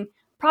overseeing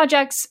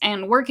projects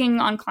and working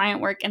on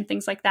client work and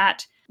things like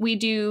that. We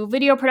do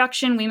video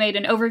production. We made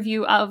an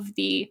overview of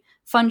the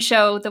Fun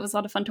show that was a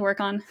lot of fun to work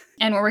on.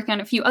 And we're working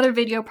on a few other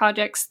video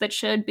projects that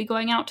should be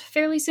going out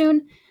fairly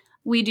soon.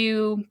 We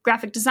do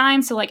graphic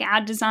design, so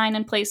ad design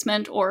and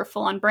placement or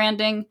full-on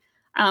branding.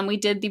 We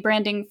did the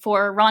branding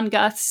for Ron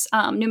Guth's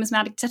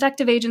numismatic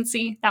detective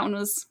agency.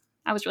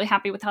 I was really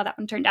happy with how that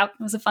one turned out.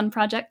 It was a fun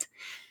project.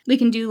 We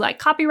can do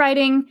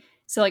copywriting.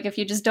 So if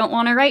you just don't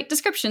want to write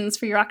descriptions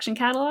for your auction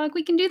catalog,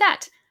 we can do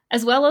that,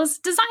 as well as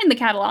design the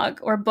catalog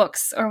or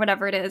books or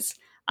whatever it is.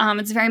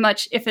 It's very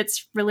much, if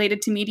it's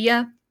related to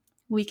media,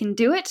 we can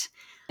do it.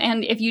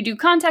 And if you do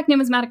contact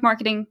numismatic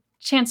marketing,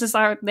 chances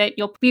are that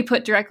you'll be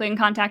put directly in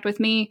contact with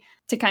me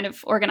to kind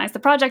of organize the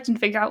project and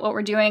figure out what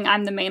we're doing.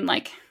 I'm the main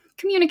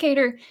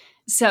communicator.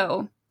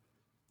 So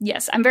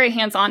yes, I'm very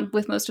hands-on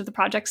with most of the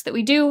projects that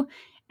we do.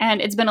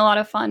 And it's been a lot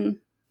of fun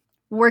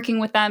working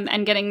with them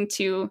and getting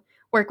to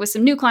work with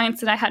some new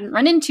clients that I hadn't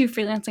run into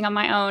freelancing on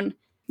my own.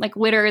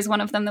 Witter is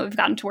one of them that we've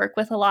gotten to work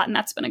with a lot, and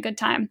that's been a good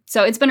time.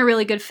 So it's been a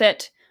really good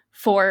fit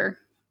for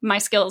my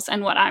skills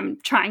and what I'm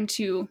trying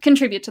to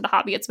contribute to the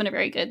hobby. It's been a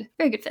very good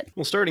fit.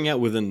 Well, starting out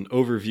with an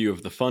overview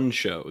of the Fun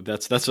show,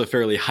 that's a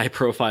fairly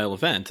high-profile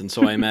event, and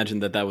so I imagine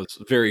that was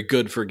very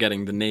good for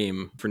getting the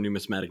name for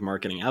numismatic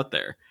marketing out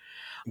there.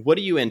 What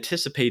do you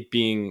anticipate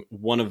being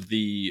one of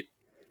the,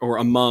 or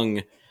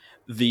among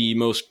the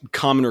most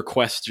common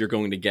requests you're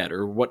going to get,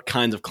 or what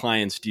kinds of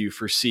clients do you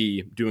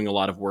foresee doing a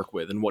lot of work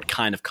with, and what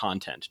kind of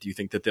content do you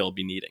think that they'll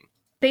be needing?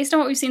 Based on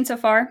what we've seen so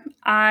far,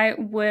 I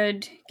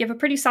would give a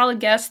pretty solid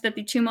guess that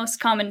the 2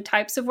 most common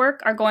types of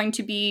work are going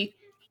to be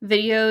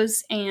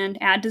videos and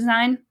ad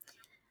design.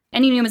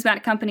 Any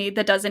numismatic company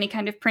that does any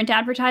kind of print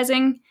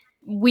advertising,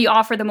 we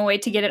offer them a way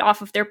to get it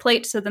off of their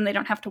plate so then they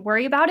don't have to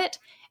worry about it.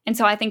 And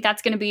so I think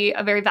that's going to be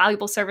a very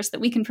valuable service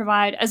that we can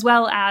provide, as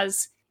well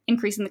as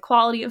increasing the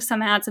quality of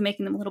some ads and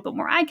making them a little bit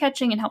more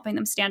eye-catching and helping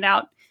them stand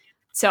out.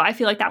 So I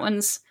feel like that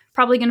one's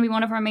probably going to be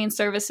one of our main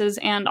services.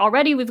 And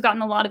already we've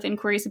gotten a lot of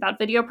inquiries about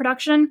video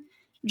production,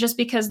 just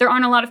because there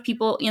aren't a lot of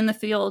people in the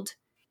field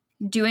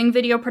doing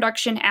video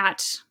production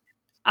at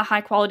a high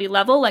quality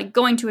level,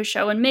 going to a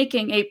show and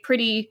making a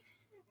pretty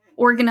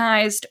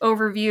organized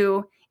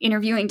overview,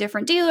 interviewing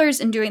different dealers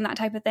and doing that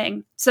type of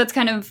thing. So it's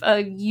kind of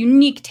a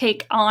unique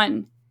take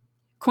on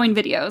coin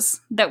videos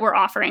that we're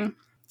offering.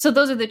 So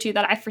those are the 2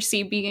 that I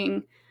foresee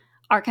being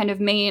our kind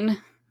of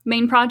main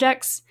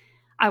projects.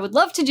 I would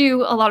love to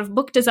do a lot of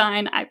book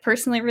design. I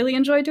personally really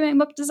enjoy doing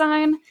book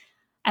design,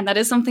 and that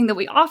is something that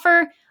we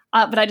offer.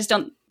 But I just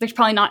don't, there's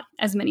probably not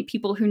as many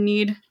people who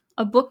need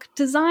a book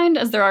designed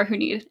as there are who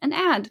need an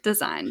ad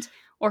designed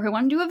or who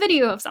want to do a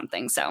video of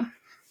something. So.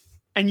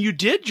 And you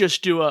did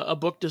just do a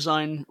book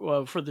design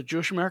for the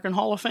Jewish American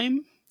Hall of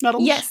Fame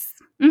medals? Yes.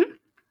 Mm-hmm.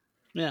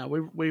 Yeah,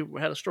 we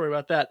had a story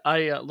about that.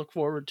 I look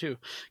forward to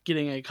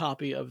getting a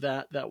copy of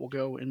that. That will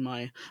go in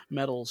my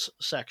medals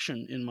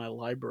section in my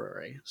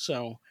library.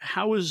 So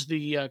how is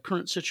the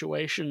current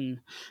situation?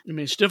 I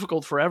mean, it's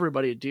difficult for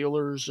everybody,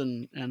 dealers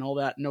and all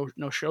that,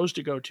 no shows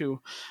to go to.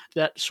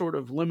 That sort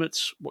of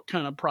limits what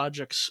kind of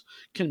projects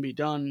can be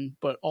done,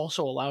 but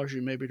also allows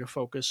you maybe to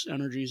focus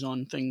energies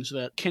on things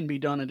that can be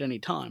done at any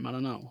time. I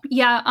don't know.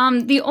 Yeah,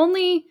 the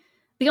only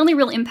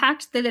real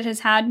impact that it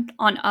has had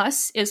on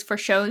us is for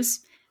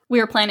shows. We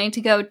were planning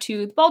to go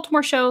to the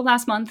Baltimore show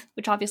last month,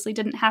 which obviously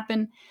didn't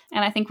happen.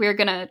 And I think we were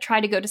going to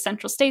try to go to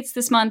Central States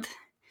this month.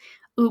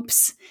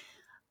 Oops.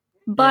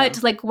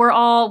 But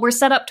we're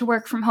set up to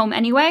work from home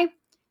anyway.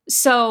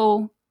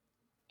 So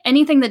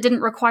anything that didn't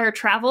require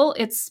travel,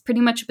 it's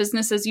pretty much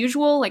business as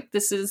usual.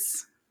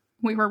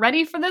 We were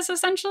ready for this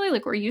essentially.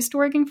 We're used to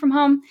working from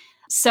home.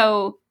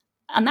 So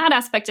on that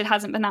aspect, it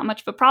hasn't been that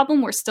much of a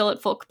problem. We're still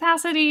at full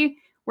capacity.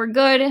 We're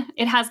good.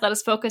 It has let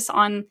us focus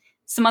on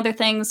some other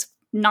things,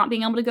 not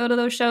being able to go to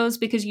those shows,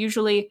 because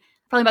usually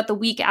probably about the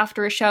week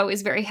after a show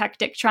is very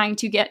hectic trying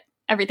to get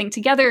everything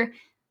together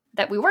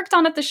that we worked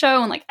on at the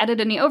show and edit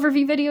any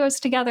overview videos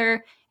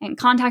together and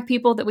contact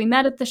people that we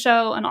met at the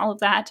show and all of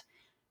that.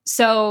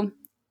 So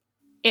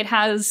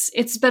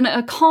it's been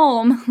a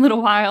calm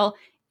little while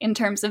in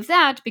terms of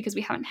that because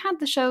we haven't had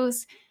the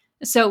shows.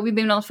 So we've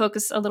been able to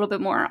focus a little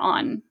bit more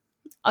on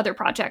other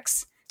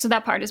projects. So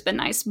that part has been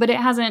nice, but it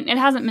hasn't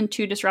been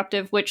too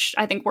disruptive, which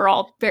I think we're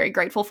all very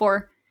grateful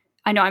for.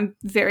 I know I'm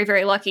very,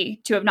 very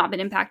lucky to have not been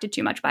impacted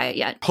too much by it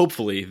yet.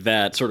 Hopefully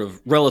that sort of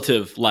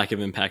relative lack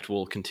of impact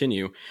will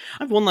continue.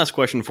 I have one last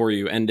question for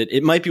you, and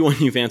it might be one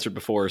you've answered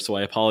before, so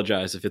I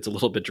apologize if it's a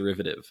little bit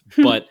derivative.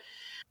 But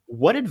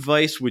what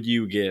advice would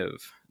you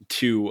give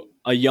to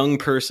a young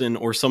person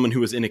or someone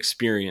who is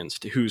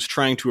inexperienced, who's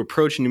trying to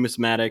approach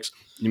numismatics,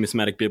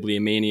 numismatic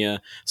bibliomania,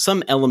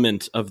 some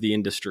element of the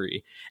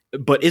industry,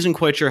 but isn't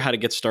quite sure how to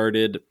get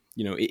started,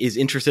 is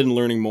interested in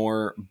learning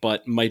more,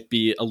 but might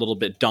be a little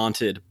bit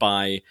daunted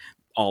by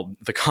all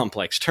the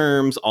complex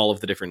terms, all of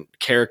the different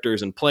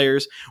characters and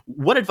players?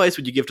 What advice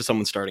would you give to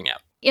someone starting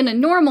out? In a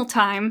normal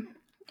time,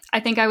 I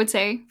think I would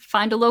say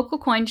find a local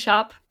coin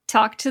shop,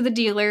 talk to the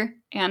dealer,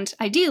 and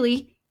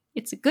ideally,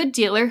 it's a good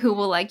dealer who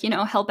will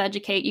help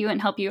educate you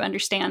and help you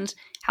understand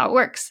how it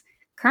works.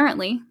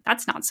 Currently,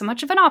 that's not so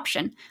much of an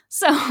option.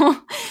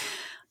 So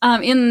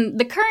in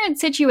the current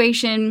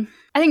situation,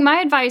 I think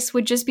my advice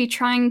would just be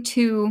trying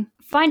to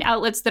find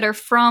outlets that are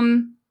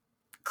from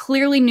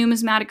clearly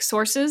numismatic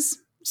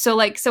sources. So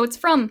it's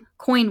from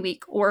Coin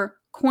Week or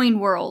Coin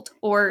World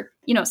or,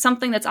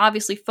 something that's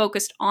obviously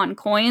focused on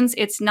coins.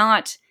 It's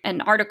not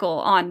an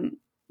article on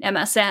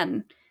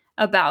MSN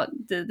about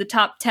the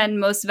top 10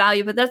 most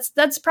valuable.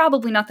 That's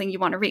probably nothing you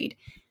want to read.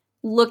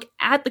 Look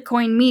at the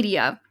coin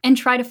media and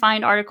try to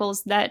find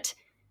articles that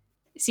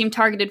seem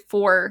targeted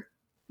for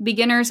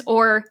beginners,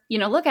 or,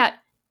 look at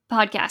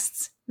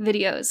podcasts,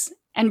 videos,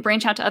 and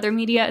branch out to other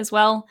media as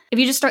well. If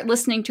you just start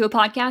listening to a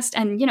podcast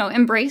and,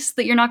 embrace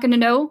that you're not going to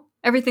know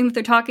everything that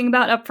they're talking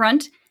about up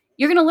front,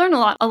 you're going to learn a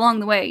lot along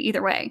the way,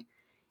 either way.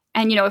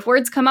 And, if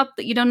words come up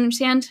that you don't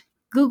understand,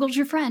 Google's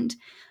your friend.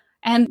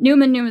 And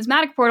Newman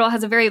Numismatic Portal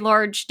has a very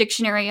large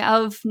dictionary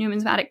of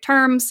numismatic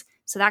terms,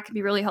 so that could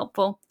be really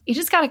helpful. You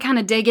just got to kind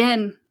of dig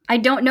in. I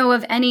don't know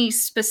of any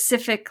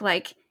specific,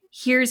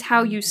 here's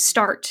how you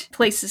start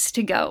places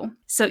to go.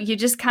 So you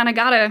just kind of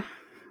got to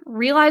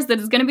realize that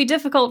it's going to be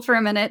difficult for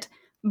a minute,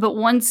 but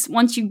once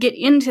you get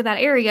into that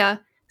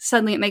area,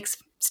 suddenly it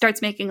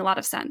starts making a lot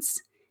of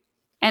sense.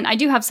 And I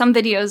do have some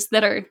videos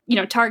that are,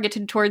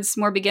 targeted towards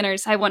more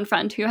beginners. I have one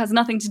friend who has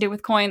nothing to do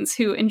with coins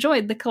who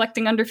enjoyed the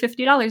collecting under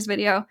 $50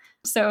 video.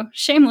 So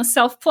shameless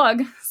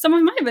self-plug. Some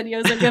of my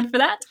videos are good for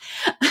that.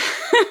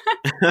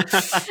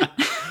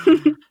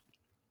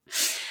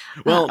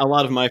 Well, a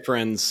lot of my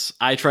friends,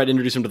 I try to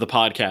introduce them to the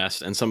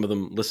podcast, and some of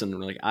them listen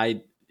and are like,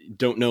 I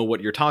don't know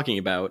what you're talking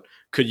about.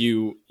 Could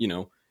you,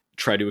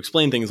 try to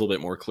explain things a little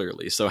bit more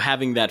clearly? So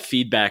having that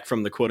feedback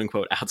from the quote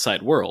unquote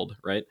outside world,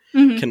 right,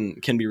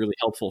 can be really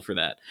helpful for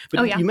that.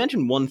 But You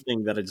mentioned one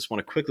thing that I just want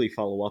to quickly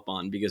follow up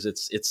on, because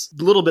it's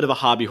a little bit of a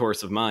hobby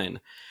horse of mine.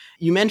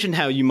 You mentioned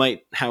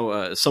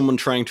how someone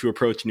trying to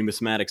approach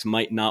numismatics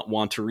might not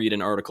want to read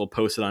an article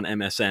posted on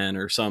MSN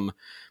or some,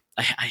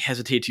 I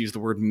hesitate to use the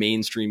word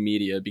mainstream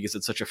media because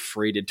it's such a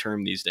freighted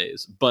term these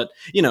days. But,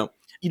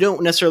 you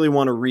don't necessarily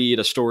want to read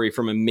a story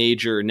from a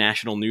major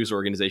national news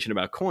organization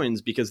about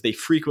coins because they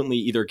frequently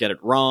either get it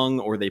wrong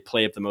or they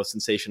play up the most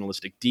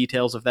sensationalistic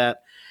details of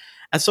that.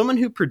 As someone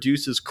who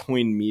produces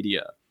coin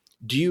media,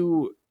 do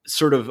you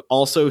sort of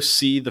also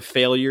see the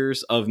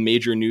failures of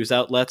major news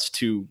outlets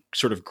to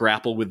sort of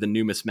grapple with the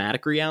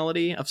numismatic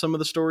reality of some of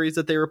the stories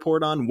that they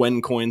report on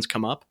when coins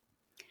come up?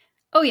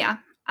 Oh, yeah.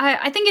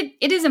 I think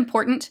it is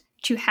important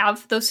to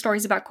have those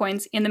stories about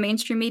coins in the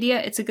mainstream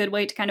media. It's a good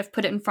way to kind of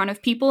put it in front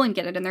of people and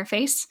get it in their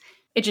face.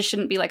 It just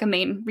shouldn't be like a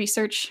main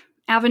research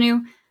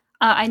avenue.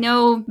 I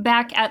know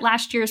back at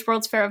last year's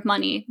World's Fair of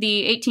Money,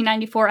 the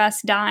 1894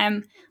 S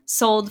dime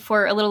sold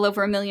for a little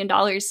over $1 million,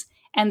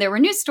 and there were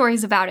news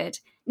stories about it.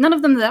 None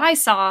of them that I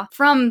saw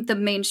from the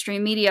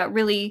mainstream media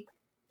really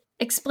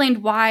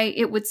explained why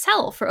it would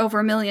sell for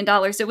over $1 million.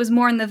 It was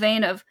more in the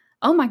vein of,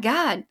 oh my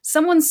God,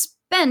 someone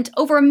spent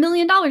over $1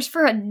 million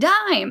for a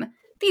dime.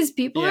 These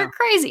people are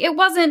crazy. It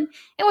wasn't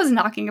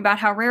talking about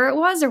how rare it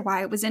was or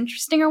why it was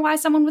interesting or why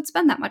someone would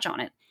spend that much on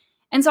it.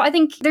 And so I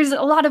think there's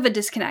a lot of a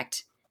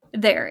disconnect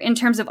there in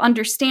terms of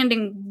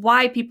understanding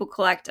why people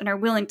collect and are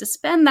willing to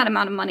spend that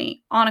amount of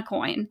money on a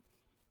coin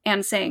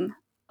and saying,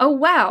 oh,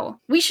 wow,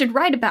 we should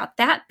write about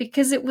that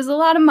because it was a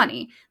lot of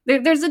money.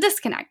 There's a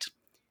disconnect.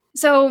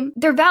 So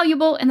they're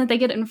valuable in that they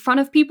get it in front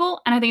of people.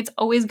 And I think it's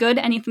always good.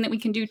 Anything that we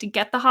can do to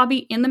get the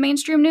hobby in the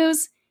mainstream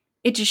news,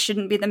 it just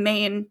shouldn't be the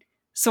main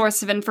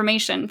source of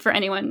information for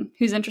anyone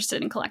who's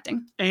interested in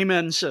collecting.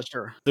 Amen,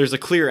 sister. There's a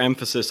clear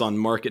emphasis on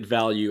market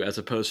value as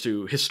opposed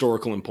to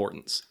historical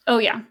importance. Oh,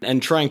 yeah.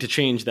 And trying to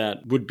change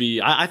that would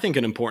be, I think,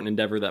 an important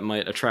endeavor that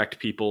might attract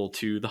people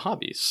to the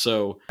hobbies.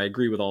 So I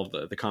agree with all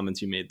of the comments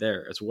you made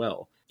there as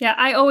well. Yeah,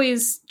 I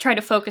always try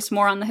to focus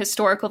more on the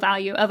historical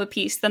value of a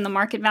piece than the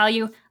market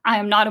value. I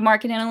am not a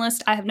market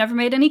analyst. I have never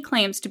made any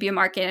claims to be a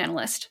market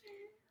analyst.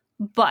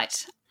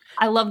 But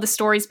I love the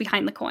stories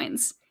behind the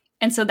coins.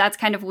 And so that's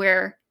kind of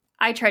where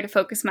I try to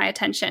focus my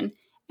attention,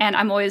 and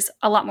I'm always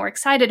a lot more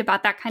excited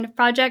about that kind of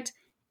project.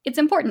 It's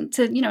important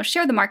to,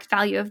 share the market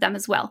value of them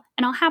as well,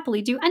 and I'll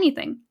happily do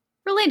anything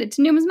related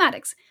to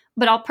numismatics,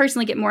 but I'll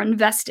personally get more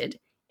invested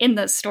in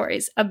those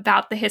stories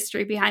about the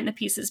history behind the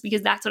pieces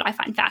because that's what I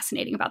find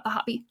fascinating about the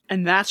hobby.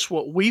 And that's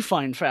what we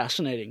find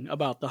fascinating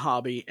about the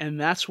hobby, and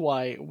that's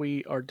why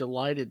we are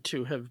delighted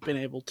to have been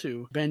able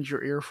to bend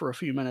your ear for a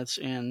few minutes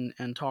and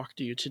talk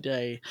to you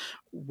today.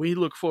 We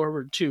look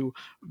forward to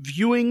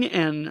viewing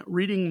and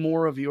reading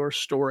more of your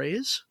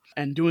stories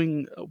and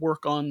doing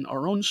work on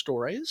our own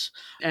stories.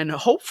 And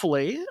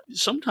hopefully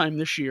sometime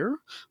this year,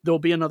 there'll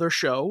be another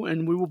show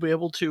and we will be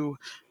able to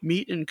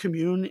meet and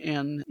commune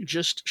and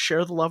just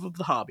share the love of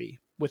the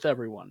hobby with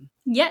everyone.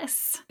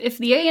 Yes. If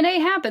the A&A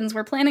happens,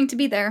 we're planning to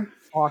be there.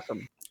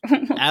 Awesome.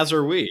 As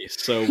are we.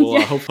 So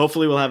we'll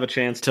hopefully we'll have a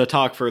chance to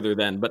talk further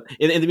then. But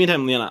in the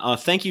meantime, Lianna,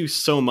 thank you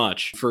so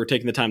much for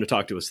taking the time to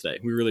talk to us today.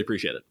 We really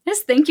appreciate it.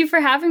 Yes, thank you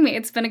for having me.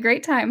 It's been a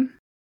great time.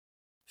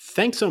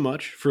 Thanks so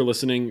much for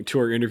listening to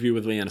our interview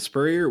with Lianna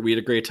Spurrier. We had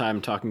a great time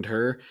talking to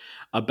her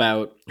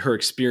about her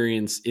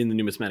experience in the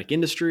numismatic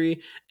industry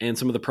and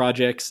some of the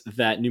projects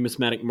that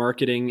numismatic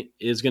marketing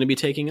is going to be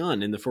taking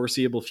on in the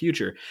foreseeable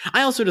future.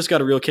 I also just got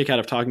a real kick out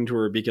of talking to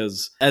her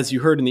because, as you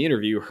heard in the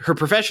interview, her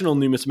professional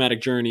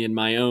numismatic journey and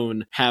my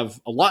own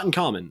have a lot in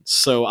common.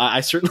 So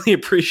I certainly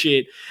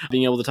appreciate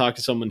being able to talk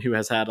to someone who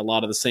has had a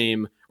lot of the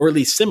same, or at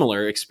least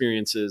similar,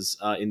 experiences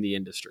in the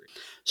industry.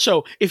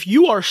 So if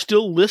you are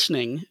still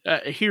listening,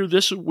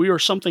 we are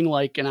something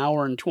like an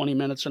hour and 20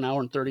 minutes, an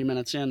hour and 30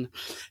 minutes in.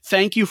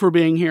 Thank you for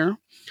being here.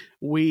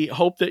 We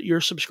hope that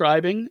you're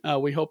subscribing.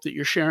 We hope that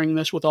you're sharing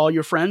this with all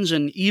your friends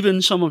and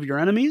even some of your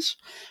enemies.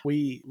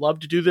 We love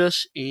to do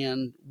this,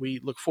 and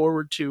we look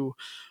forward to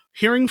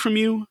hearing from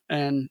you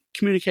and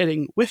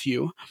communicating with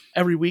you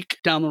every week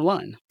down the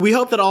line. We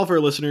hope that all of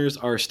our listeners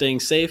are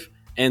staying safe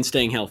and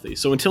staying healthy.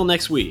 So until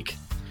next week,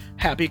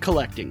 happy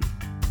collecting.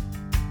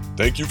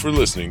 Thank you for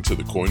listening to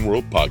the Coin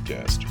World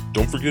Podcast.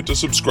 Don't forget to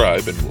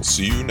subscribe, and we'll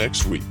see you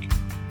next week.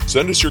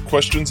 Send us your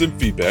questions and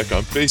feedback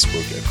on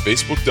Facebook at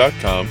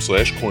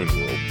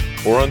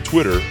facebook.com/coinworld or on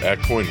Twitter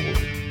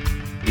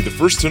 @coinworld. Be the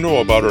first to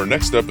know about our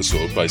next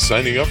episode by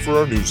signing up for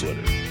our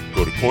newsletter.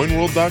 Go to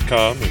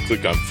coinworld.com and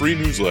click on free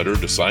newsletter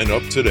to sign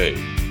up today.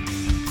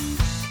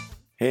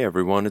 Hey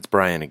everyone, it's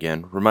Brian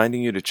again,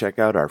 reminding you to check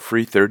out our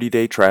free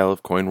 30-day trial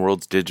of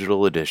CoinWorld's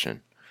digital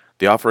edition.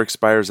 The offer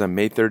expires on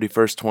May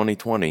 31st,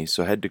 2020,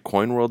 so head to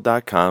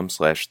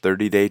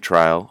coinworld.com/30-day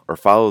trial or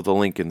follow the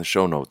link in the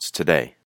show notes today.